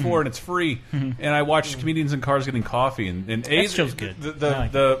PS4 and it's free, and I watched comedians in cars getting coffee. And That show's good.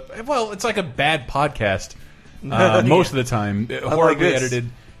 Well, it's like a bad podcast most of the time, horribly this. edited,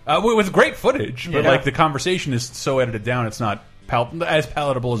 with great footage. But the conversation is so edited down, it's not as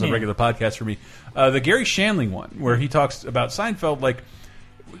palatable as a regular podcast for me. The Gary Shandling one, where he talks about Seinfeld,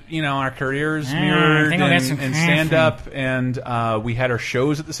 our careers mirrored and stand up, and we had our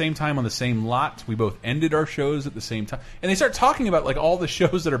shows at the same time on the same lot. We both ended our shows at the same time, and they start talking about all the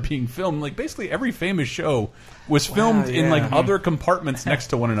shows that are being filmed. Basically every famous show was filmed in other compartments next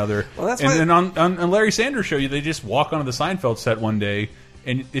to one another. Well, that's and then on Larry Sanders' show, they just walk onto the Seinfeld set one day.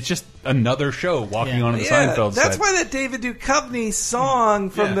 And it's just another show walking onto the Seinfeld set. That's why that David Duchovny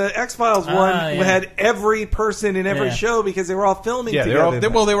song from the X-Files one had every person in every show because they were all filming together. They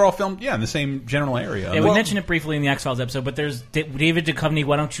were all filmed in the same general area. Yeah, we mentioned it briefly in the X-Files episode, but there's David Duchovny,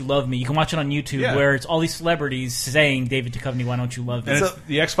 Why Don't You Love Me? You can watch it on YouTube where it's all these celebrities saying David Duchovny, Why Don't You Love Me? And it's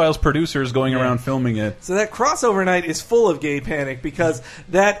the X-Files producers going around filming it. So that crossover night is full of gay panic because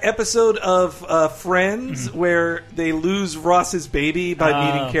that episode of Friends where they lose Ross's baby by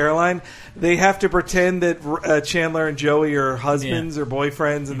meeting Caroline, they have to pretend that Chandler and Joey are husbands or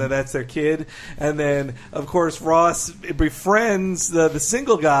boyfriends and that that's their kid. And then, of course, Ross befriends the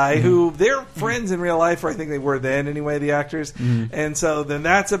single guy who they're friends in real life, or I think they were then anyway, the actors. And so then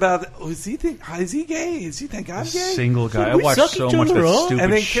that's about, is he gay? Does he think I'm gay? Single guy. I watched so much of that stupid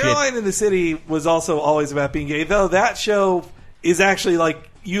And then shit. Caroline in the City was also always about being gay, though that show is actually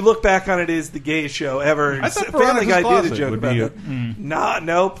you look back on it as the gayest show ever. I thought Family Guy Veronica's did a joke Closet about would that.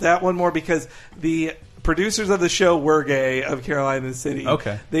 Nope, that one more because the producers of the show were gay of Caroline in the City.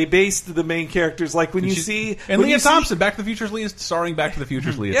 Okay. They based the main characters when you see Leah Thompson, Back to the Future's Leah, starring Back to the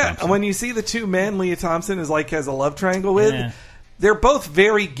Future's Leah Thompson. and when you see the two men Leah Thompson has a love triangle with, they're both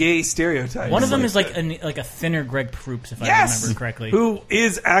very gay stereotypes. One of them is like a thinner Greg Proops, if I remember correctly. Who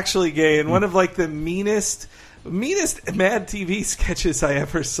is actually gay, and one of the meanest Mad TV sketches I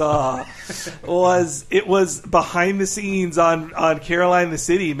ever saw was behind the scenes on Caroline in the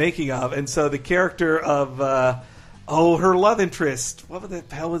City making of, and so the character of her love interest, what the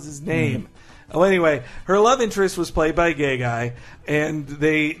hell was his name? Oh, anyway, her love interest was played by a gay guy, and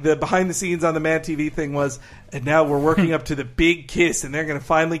the behind the scenes on the Mad TV thing was, and now we're working up to the big kiss, and they're going to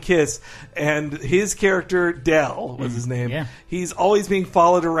finally kiss. And his character, Del, was his name. Yeah. He's always being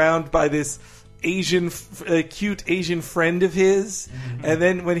followed around by this cute Asian friend of his, and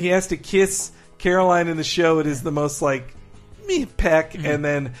then when he has to kiss Caroline in the show, it is the most me peck, and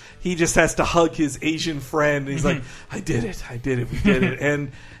then he just has to hug his Asian friend, and he's like, I did it, we did it.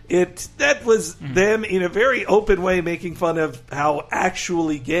 And that was them in a very open way making fun of how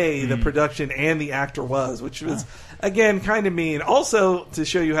actually gay the production and the actor was, which was, again, kind of mean. Also, to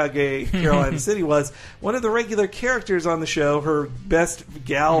show you how gay Carolina City was, one of the regular characters on the show, her best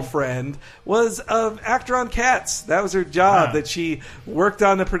gal friend, was an actor on Cats. That was her job, that she worked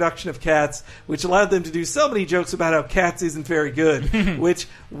on the production of Cats, which allowed them to do so many jokes about how Cats isn't very good, which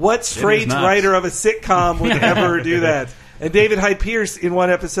what straight writer of a sitcom would ever do that? And David Hyde Pierce, in one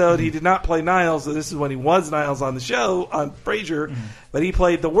episode, he did not play Niles, so this is when he was Niles on the show, on Frasier, but he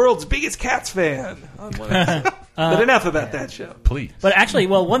played the world's biggest Cats fan on one episode. But enough about that show. Please. But actually,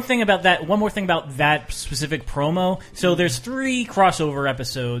 one more thing about that specific promo. So there's 3 crossover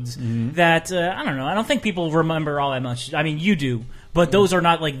episodes that, I don't know, I don't think people remember all that much. I mean, you do, but those are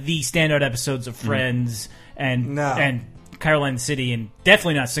not like the standout episodes of Friends and Caroline City, and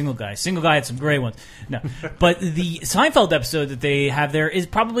definitely not Single Guy. Single Guy had some great ones. No, but the Seinfeld episode that they have there is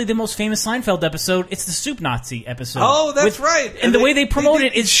probably the most famous Seinfeld episode. It's the Soup Nazi episode. Oh, that's right. And the way they promote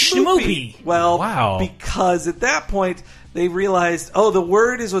it is schmoopy. Well, because at that point they realized, the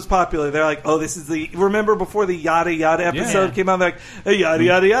word is what's popular. They're like, this is remember before the yada yada episode came out, they're like, hey, yada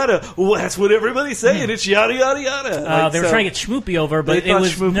yada yada. Well, that's what everybody's saying. It's yada yada yada. They were trying to get schmoopy over, but it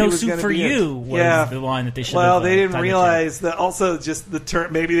was no soup for you was the line that they should have. Well, they didn't realize that also just the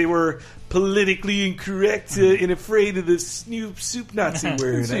term, maybe they were politically incorrect and afraid of this new Soup Nazi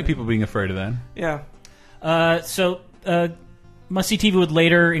word. I see people being afraid of that. Yeah. So Must See TV would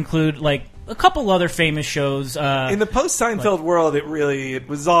later include like a couple other famous shows. In the post-Seinfeld world, it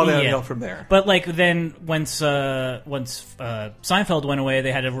was all downhill from there. But like then once Seinfeld went away,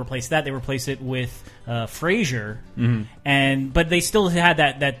 they had to replace that. They replaced it with Frasier, but they still had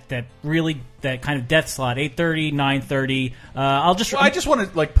that kind of death slot, 8:30, 9:30. I just want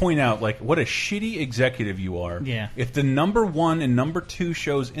to like point out like what a shitty executive you are. Yeah. If the number 1 and number 2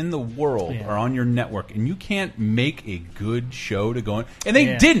 shows in the world are on your network and you can't make a good show to go on, and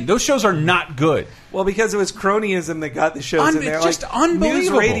they didn't. Those shows are not good. Well, because it was cronyism that got the shows in there. It's just unbelievable.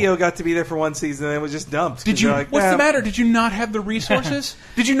 News Radio got to be there for one season and it was just dumped. What's the matter? Did you not have the resources?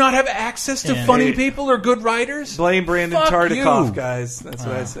 Did you not have access to funny people or good writers? Blame Brandon Tartikoff, you. Guys. That's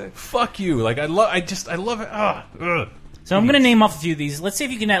what I say. Fuck you. Like I love it. So I'm going to name off a few of these. Let's see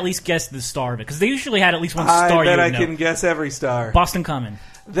if you can at least guess the star of it, because they usually had at least one star. I bet I can guess every star. Boston Common.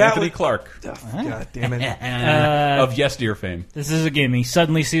 Anthony Clark. God damn it. Of Yes Dear fame. This is a gimme.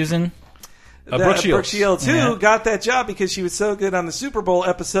 Suddenly Susan. Brooke Shields, who got that job because she was so good on the Super Bowl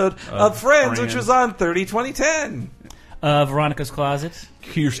episode of Friends, which was on 30-2010. Veronica's Closet.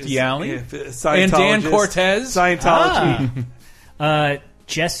 Kirstie Alley. And Dan Cortez. Scientology.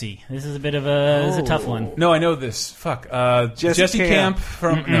 Jesse. This is a bit of a tough one. No, I know this. Fuck. Jesse Camp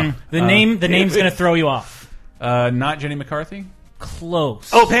from... No. The name's going to throw you off. Not Jenny McCarthy? Close.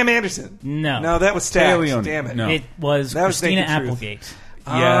 Oh, Pam Anderson. No, that was Stacked. Damn it. No. It was Christina Applegate.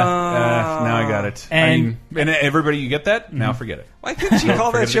 Yeah, now I got it. And everybody, you get that? Now forget it. Why couldn't she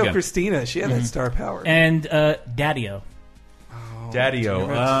call that show Christina? She had that star power. And Daddy-O.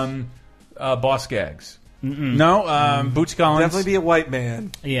 Daddy-O. Boss Gags. No, Boots Collins. Definitely be a white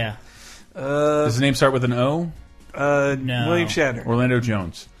man. Yeah. Does the name start with an O? No. William Shatner. Orlando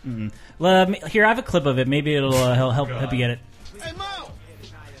Jones. Here, I have a clip of it. Maybe it'll help you get it. Hey, Mo!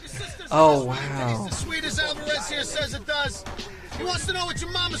 Oh, wow. As sweet as Alvarez here says it does. He wants to know what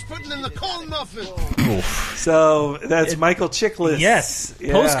your mama's putting in the corn muffin. So that's Michael Chiklis. Yes.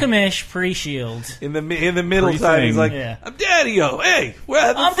 Yeah. Post-commish, pre-shield. In the middle time, he's like, I'm Daddy-O. Hey, we're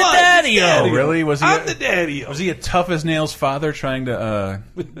having I'm fun. the Daddy-O. Oh, really? I'm the Daddy-O. Was he a tough-as-nails father trying to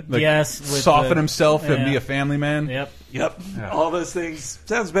yes, soften himself and be a family man? Yep. Yeah. All those things.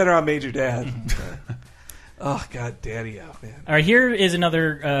 Sounds better on Major Dad. Oh, God, Daddy-O, man. All right, here is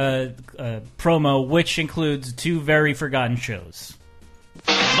another promo, which includes 2 very forgotten shows.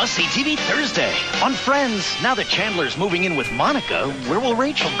 Must See TV Thursday. On Friends, now that Chandler's moving in with Monica, where will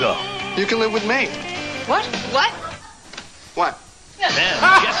Rachel go? You can live with me. What? What? What?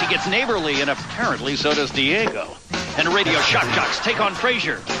 Then Jesse gets neighborly, and apparently so does Diego. And radio shock jocks take on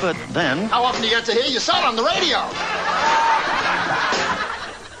Frasier. But then... How often do you get to hear your son on the radio?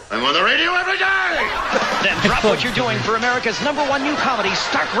 I'm on the radio every day! Then drop what you're doing for America's #1 new comedy,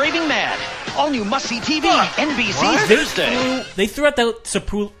 Stark Raving Mad. All new Must-See TV, NBC Thursday. They threw out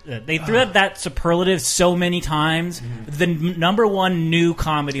that superlative so many times. The #1 new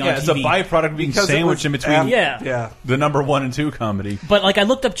comedy on TV. It's a byproduct of being sandwiched in between the #1 and 2 comedy. But like I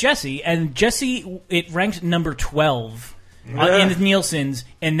looked up Jesse, and Jesse, it ranked number 12 in the Nielsen's,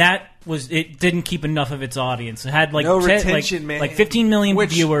 and it didn't keep enough of its audience. It had like no retention, man. Like 15 million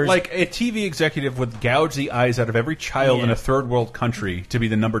viewers. Like a TV executive would gouge the eyes out of every child in a third world country to be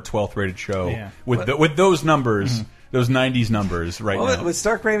the number 12th rated show with those numbers. Those 90s numbers now. Was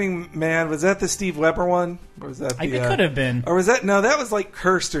Stark Raining Man, was that the Steve Weber one? Or was that it could have been. Or was that, no, that was like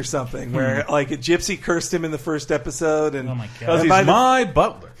Cursed or something, where like a gypsy cursed him in the first episode. And, oh my God. He's my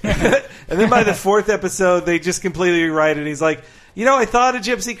butler. And then by the fourth episode, they just completely rewrite it. He's like, I thought a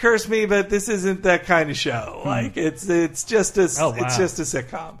gypsy cursed me, but this isn't that kind of show. Like it's just a it's just a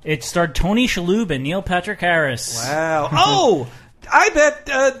sitcom. It starred Tony Shalhoub and Neil Patrick Harris. Wow. Oh, I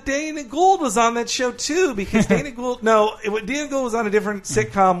bet Dana Gould was on that show too, because Dana Gould was on a different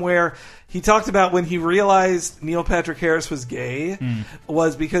sitcom where he talked about when he realized Neil Patrick Harris was gay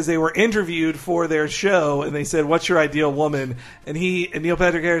was because they were interviewed for their show and they said, "What's your ideal woman?" And Neil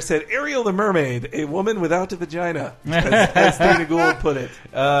Patrick Harris said, "Ariel the Mermaid, a woman without a vagina," as Dana Gould put it.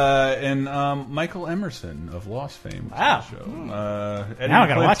 And Michael Emerson of Lost fame. Wow. Show. Now I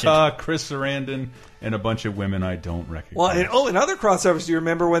gotta watch it. Chris Sarandon. And a bunch of women I don't recognize. Well, and other crossovers. Do you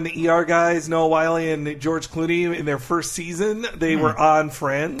remember when the ER guys, Noah Wyle and George Clooney, in their first season, they were on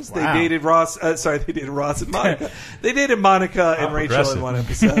Friends? Wow. They dated Ross. They dated Ross and Monica. They dated Monica and Rachel in one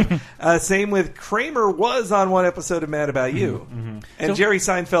episode. Same with Kramer was on one episode of Mad About You, and Jerry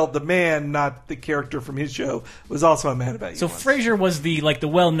Seinfeld, the man, not the character from his show, was also on Mad About You. So Frasier was the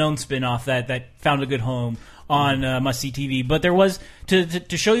well-known spin-off that found a good home on Must See TV, but there was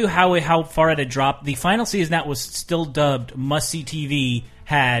to show you how far it had dropped. The final season that was still dubbed Must See TV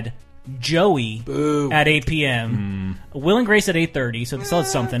had Joey at 8 p.m., Will and Grace at 8:30, so still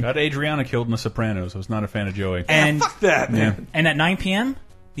something. Got Adriana killed in The Sopranos. I was not a fan of Joey. And fuck that, man. And at 9 p.m.,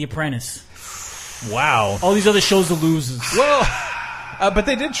 The Apprentice. Wow. All these other shows, the losers. Well, but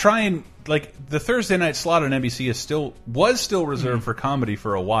they did try and the Thursday night slot on NBC was still reserved for comedy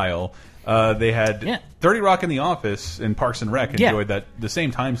for a while. They had 30 Rock and The Office and Parks and Rec enjoyed the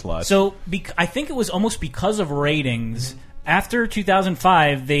same time slot. So I think it was almost because of ratings. After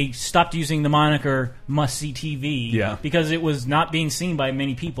 2005, they stopped using the moniker Must See TV because it was not being seen by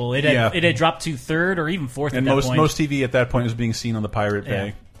many people. It had dropped to third or even fourth at that point. And most TV at that point was being seen on the Pirate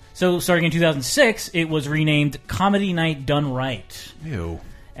Bay. So starting in 2006, it was renamed Comedy Night Done Right. Ew.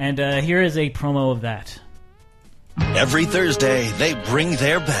 And here is a promo of that. Every Thursday, they bring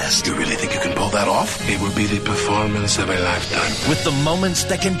their best. You really think you can pull that off? It would be the performance of a lifetime. With the moments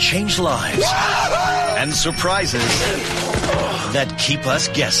that can change lives. And surprises that keep us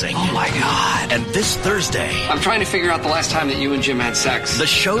guessing. Oh my God. And this Thursday, I'm trying to figure out the last time that you and Jim had sex. The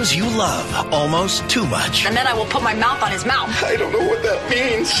shows you love almost too much. And then I will put my mouth on his mouth. I don't know what that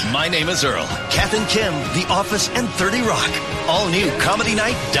means. My name is Earl. Kath and Kim, The Office, and 30 Rock. All new Comedy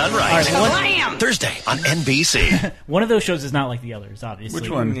Night Done Right. Thursday on NBC. One of those shows is not like the others, obviously. Which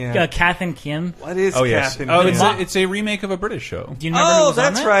one? Kath and Kim. What is Kath and Kim? It's a remake of a British show. Do you remember who was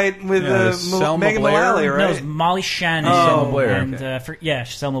on that? Right. With Megan Mullally, right? No, it was Molly Shannon. Selma Blair. And,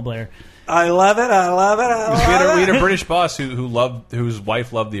 Selma Blair. I love it. We had a British boss whose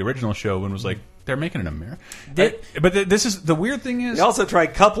wife loved the original show and was like, they're making it American. But this is the weird thing is they also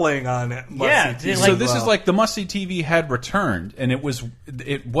tried coupling on it. So this is like the Must See TV had returned, and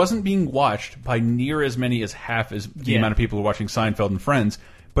it wasn't being watched by near as many as half as the amount of people who were watching Seinfeld and Friends.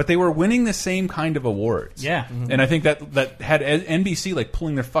 But they were winning the same kind of awards. Yeah, and I think that had NBC like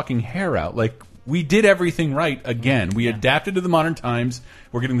pulling their fucking hair out. Like, we did everything right again. We adapted to the modern times.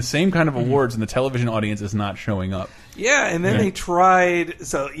 We're getting the same kind of awards, and the television audience is not showing up. Yeah, and then they tried.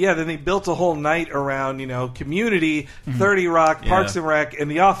 Then they built a whole night around Community, 30 Rock, Parks and Rec,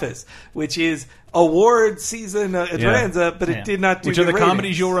 and The Office, which is award season extravaganza, but it did not do. Which are the ratings.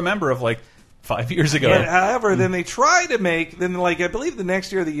 comedies you'll remember of 5 years ago. But however, then they try to make, I believe the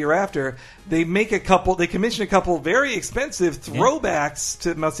next year or the year after, they commission a couple very expensive throwbacks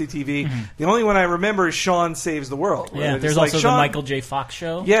to Must See TV. The only one I remember is Sean Saves the World. Yeah, there's also the Michael J. Fox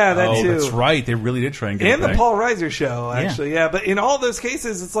show. Yeah, that too. That's right. They really did try and get it And the Paul Reiser show, actually. Yeah, but in all those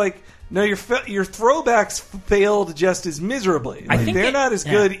cases, it's like, no, your throwbacks failed just as miserably. I think they're not as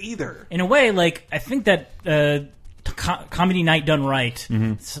good either. In a way, I think that Comedy Night Done Right.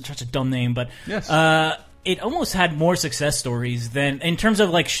 It's such a dumb name, but it almost had more success stories than in terms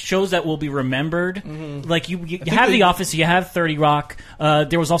of shows that will be remembered. Like you have The Office, you have 30 Rock.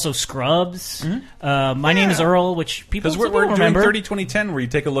 There was also Scrubs. My Name is Earl, which people remember. Doing 30-20-10, where you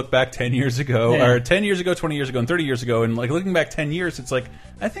take a look back 10 years ago, or 10 years ago, 20 years ago, and 30 years ago, and looking back 10 years, it's like,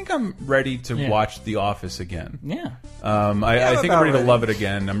 I think I'm ready to watch The Office again. Yeah. I think I'm ready to love it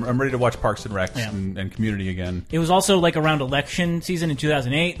again. I'm ready to watch Parks and Rec and Community again. It was also around election season in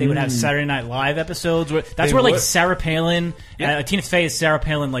 2008. They would have Saturday Night Live episodes where That's They where like would. Sarah Palin, Tina Fey as Sarah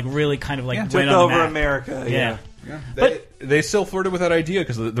Palin, like really kind of like Took went on the over map. America. Yeah. They still flirted with that idea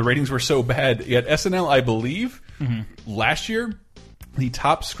because the ratings were so bad. Yet SNL, I believe, last year, the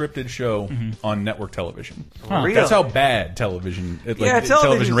top scripted show on network television. Huh. Really? That's how bad television television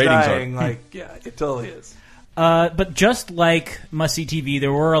television ratings dying, are. Yeah, it totally is. But just like must-see TV,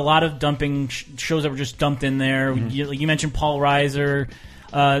 there were a lot of dumping shows that were just dumped in there. You mentioned Paul Reiser.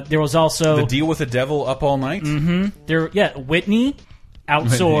 There was also The Deal with the Devil, Up All Night. Whitney,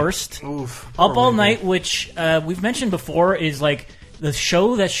 outsourced. Up All Night, which we've mentioned before, is like the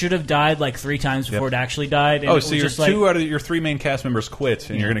show that should have died like 3 times before it actually died. And So your 2 out of your 3 main cast members quit,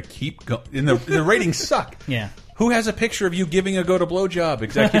 and you're going to keep going. And the ratings suck. Yeah. Who has a picture of you giving a go-to blowjob,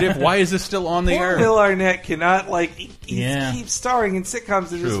 executive? Why is this still on the Poor air? Will Arnett cannot he keeps starring in sitcoms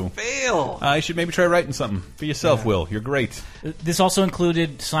that True. just fail. You should maybe try writing something for yourself, Will. You're great. This also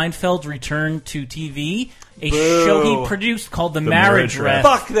included Seinfeld's return to TV, a Boo. show he produced called The Marriage Ref.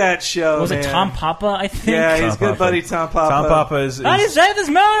 Fuck that show. Was man. it Tom Papa? I think. Yeah, he's Tom good Papa. buddy Tom Papa. Tom Papa is I didn't say this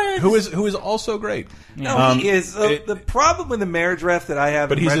marriage. who is also great. No, he is. The problem with the Marriage Ref that I have,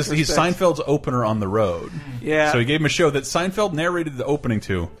 But in he's retrospect- Seinfeld's opener on the road. Yeah. So he gave him a show that Seinfeld narrated the opening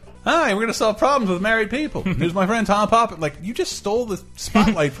to. Hi, we're going to solve problems with married people. Here's my friend Tom Papa. Like, you just stole the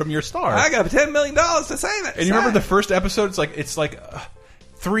spotlight from your star. I got $10 million to save it. And you remember the first episode? It's like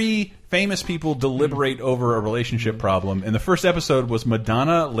 3 famous people deliberate over a relationship problem, and the first episode was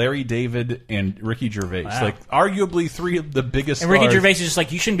Madonna, Larry David, and Ricky Gervais. Wow. Like arguably 3 of the biggest. And Ricky stars. Gervais is just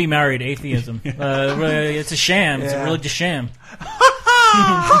like, you shouldn't be married. Atheism. It's a sham. It's a religious sham.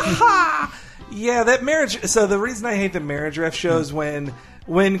 Yeah, that marriage. So the reason I hate the Marriage Ref shows when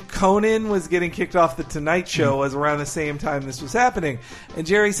Conan was getting kicked off the Tonight Show was around the same time this was happening, and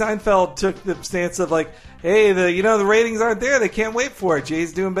Jerry Seinfeld took the stance of like, hey, the ratings aren't there. They can't wait for it.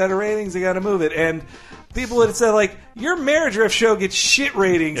 Jay's doing better ratings. They got to move it. And people would have said like, your Marriage Ref show gets shit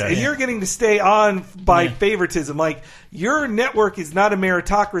ratings, and you're getting to stay on by favoritism. Like, your network is not a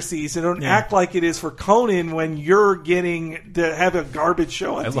meritocracy, so don't act like it is for Conan when you're getting to have a garbage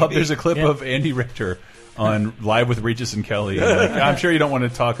show on TV. I love. There's a clip of Andy Richter on Live with Regis and Kelly. And like, I'm sure you don't want to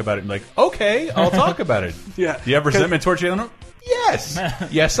talk about it. And like, okay, I'll talk about it. Yeah. Do you have resentment towards Jay Leno? Yes.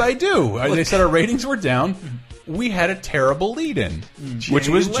 Yes, I do. They said our ratings were down. We had a terrible lead-in, which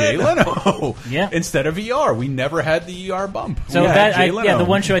was Jay Leno. Instead of ER. We never had the ER bump. So Jay Leno. the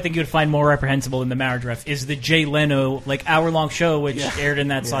one show I think you would find more reprehensible than The Marriage Ref is the Jay Leno hour-long show, which aired in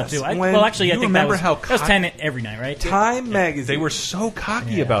that slot too. I think that was 10 every night, right? Time Magazine. They were so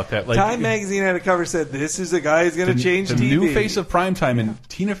cocky about that. Like, Time Magazine had a cover said, "This is a guy who's going to change the TV." new face of primetime, and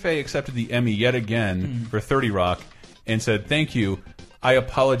Tina Fey accepted the Emmy yet again for 30 Rock and said, "Thank you. I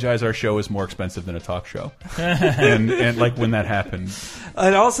apologize. Our show is more expensive than a talk show." and like when that happened,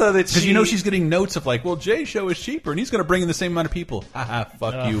 and also that because she's getting notes of like, well, Jay's show is cheaper, and he's going to bring in the same amount of people. Haha,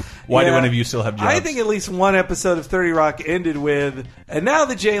 fuck you. Why do any of you still have jobs? I think at least one episode of 30 Rock ended with, and now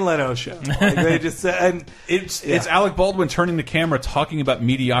the Jay Leno show. Like they just said, and it's Alec Baldwin turning to camera, talking about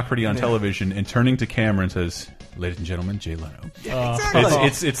mediocrity on television, and turning to camera and says, "Ladies and gentlemen, Jay Leno."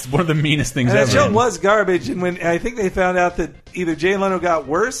 Exactly. It's one of the meanest things and ever. that show was garbage, and when I think they found out that either Jay Leno got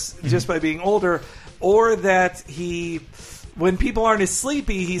worse just by being older, or that when people aren't as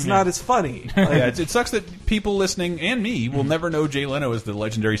sleepy, he's not as funny. Like, it sucks that people listening and me will never know Jay Leno as the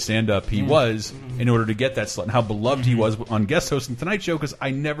legendary stand-up he was in order to get that slot, and how beloved he was on guest hosting Tonight Show, because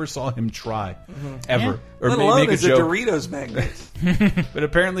I never saw him try ever or let alone make a as joke. a Doritos magnate. But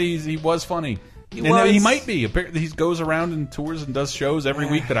apparently he was funny. He might be. Apparently he goes around and tours and does shows every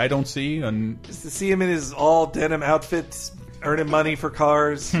week that I don't see. And just to see him in his all denim outfits, earning money for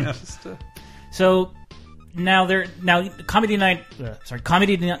cars. So now Comedy Night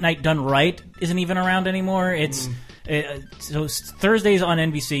Done Right isn't even around anymore. It's so Thursdays on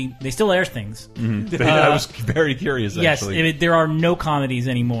NBC. They still air things. I was very curious. Actually, yes, there are no comedies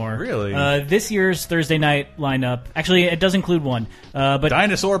anymore. Really, this year's Thursday night lineup. Actually, it does include one. But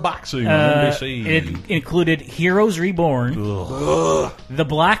Dinosaur Boxing on NBC. It included Heroes Reborn, The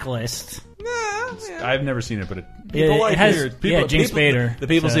Blacklist. I've never seen it, but people like it. James Spader. The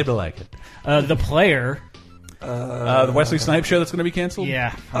people seem to like it. The Player. The Wesley Snipes show that's going to be canceled?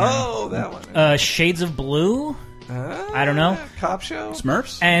 Yeah. Oh, that one. Shades of Blue. I don't know. Cop show?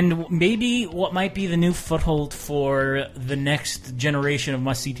 Smurfs? And maybe what might be the new foothold for the next generation of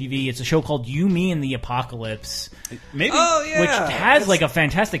must-see TV. It's a show called You, Me, and the Apocalypse. Maybe. Oh, yeah. Which has like a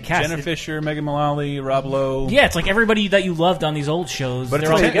fantastic cast. Jenna Fisher, Megan Mullally, Rob Lowe. Yeah, it's like everybody that you loved on these old shows. But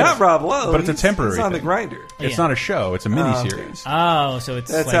They're it's all Not Rob Lowe. But it's a temporary He's on the thing. grinder. It's Yeah. not a show. It's a miniseries. Oh, so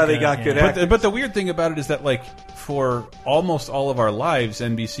it's That's like, how they got good actors. But the weird thing about it is that, like, for almost all of our lives,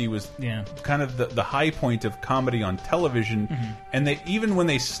 NBC was kind of the high point of comedy on television. And they even when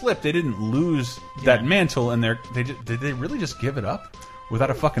they slipped, they didn't lose that mantle. And did they really just give it up without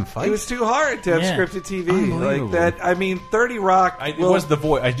a fucking fight? It was too hard to have scripted TV like that. I mean, 30 Rock. It was The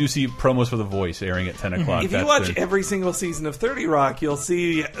Voice. I do see promos for The Voice airing at 10 o'clock. If you watch every single season of 30 Rock, you'll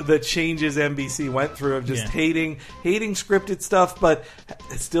see the changes NBC went through of just hating scripted stuff, but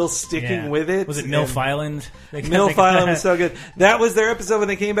still sticking with it. Was it MILF Island? MILF Island was so good. That was their episode when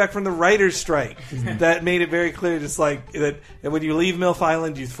they came back from the writer's strike. That made it very clear, just like that when you leave MILF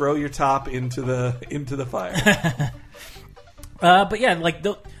Island, you throw your top into the fire. But yeah, like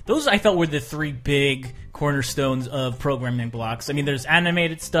those I felt were the three big cornerstones of programming blocks. I mean, there's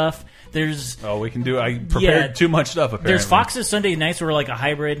animated stuff. There's we can do. I prepared too much stuff. Apparently, there's Fox's Sunday nights were like a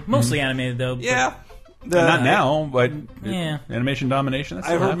hybrid, mostly animated though. Yeah. Not now, but Yeah. animation domination. That's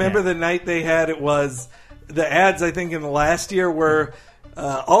I still remember happening. the night they had it was the ads. I think in the last year were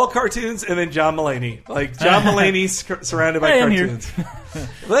all cartoons and then John Mulaney, like John Mulaney surrounded by I am here. cartoons.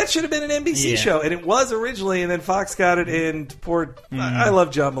 Well, that should have been an NBC show, and it was originally, and then Fox got it. And I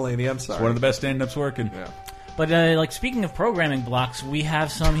love John Mulaney. I'm sorry, It's one of the best stand-ups working. But like speaking of programming blocks, we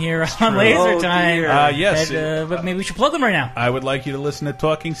have some here on Laser Time. Yes. but maybe we should plug them right now. I would like you to listen to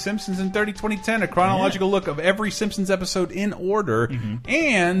Talking Simpsons in 30-2010, a chronological look of every Simpsons episode in order,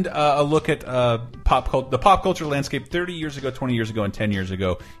 and a look at the pop culture landscape 30 years ago, 20 years ago, and 10 years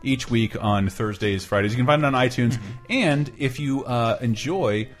ago, each week on Thursdays, Fridays. You can find it on iTunes. And if you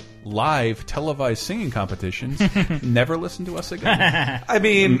enjoy live televised singing competitions, never listen to us again. I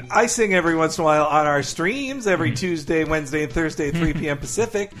mean, I sing every once in a while on our streams every Tuesday, Wednesday, and Thursday at 3 p.m.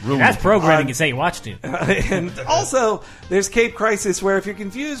 Pacific. That's programming you say you watched it. And also, there's Cape Crisis, where if you're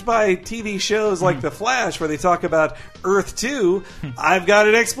confused by TV shows like The Flash, where they talk about Earth 2, I've got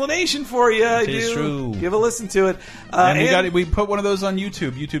an explanation for you. It is true. Give a listen to it. And we put one of those on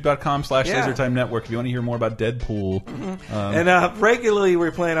YouTube, youtube.com/LaserTime Network, if you want to hear more about Deadpool. And regularly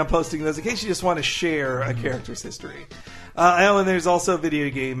we plan on posting those in case you just want to share a character's history. And there's also video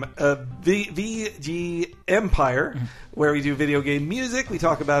game VG Empire, where we do video game music. We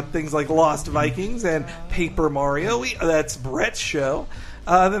talk about things like Lost Vikings and Paper Mario. That's Brett's show.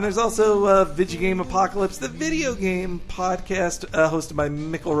 Then there's also Video Game Apocalypse, the video game podcast hosted by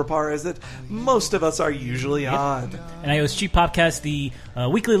Mikkel Raparez that most of us are usually on. And I host Cheap Podcast, the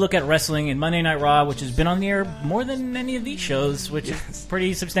weekly look at wrestling, and Monday Night Raw, which has been on the air more than any of these shows, which is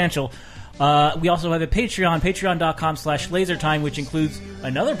pretty substantial. We also have a Patreon, patreon.com/lasertime, which includes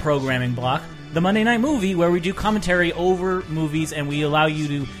another programming block, the Monday Night Movie, where we do commentary over movies, and we allow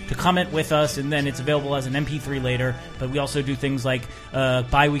you to comment with us, and then it's available as an MP3 later. But we also do things like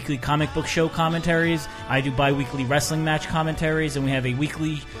bi-weekly comic book show commentaries. I do bi-weekly wrestling match commentaries, and we have a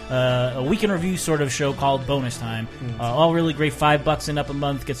weekly a week in review sort of show called Bonus Time. All really great. $5 and up a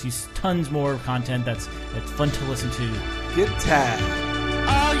month gets you tons more content that's fun to listen to. Get tagged.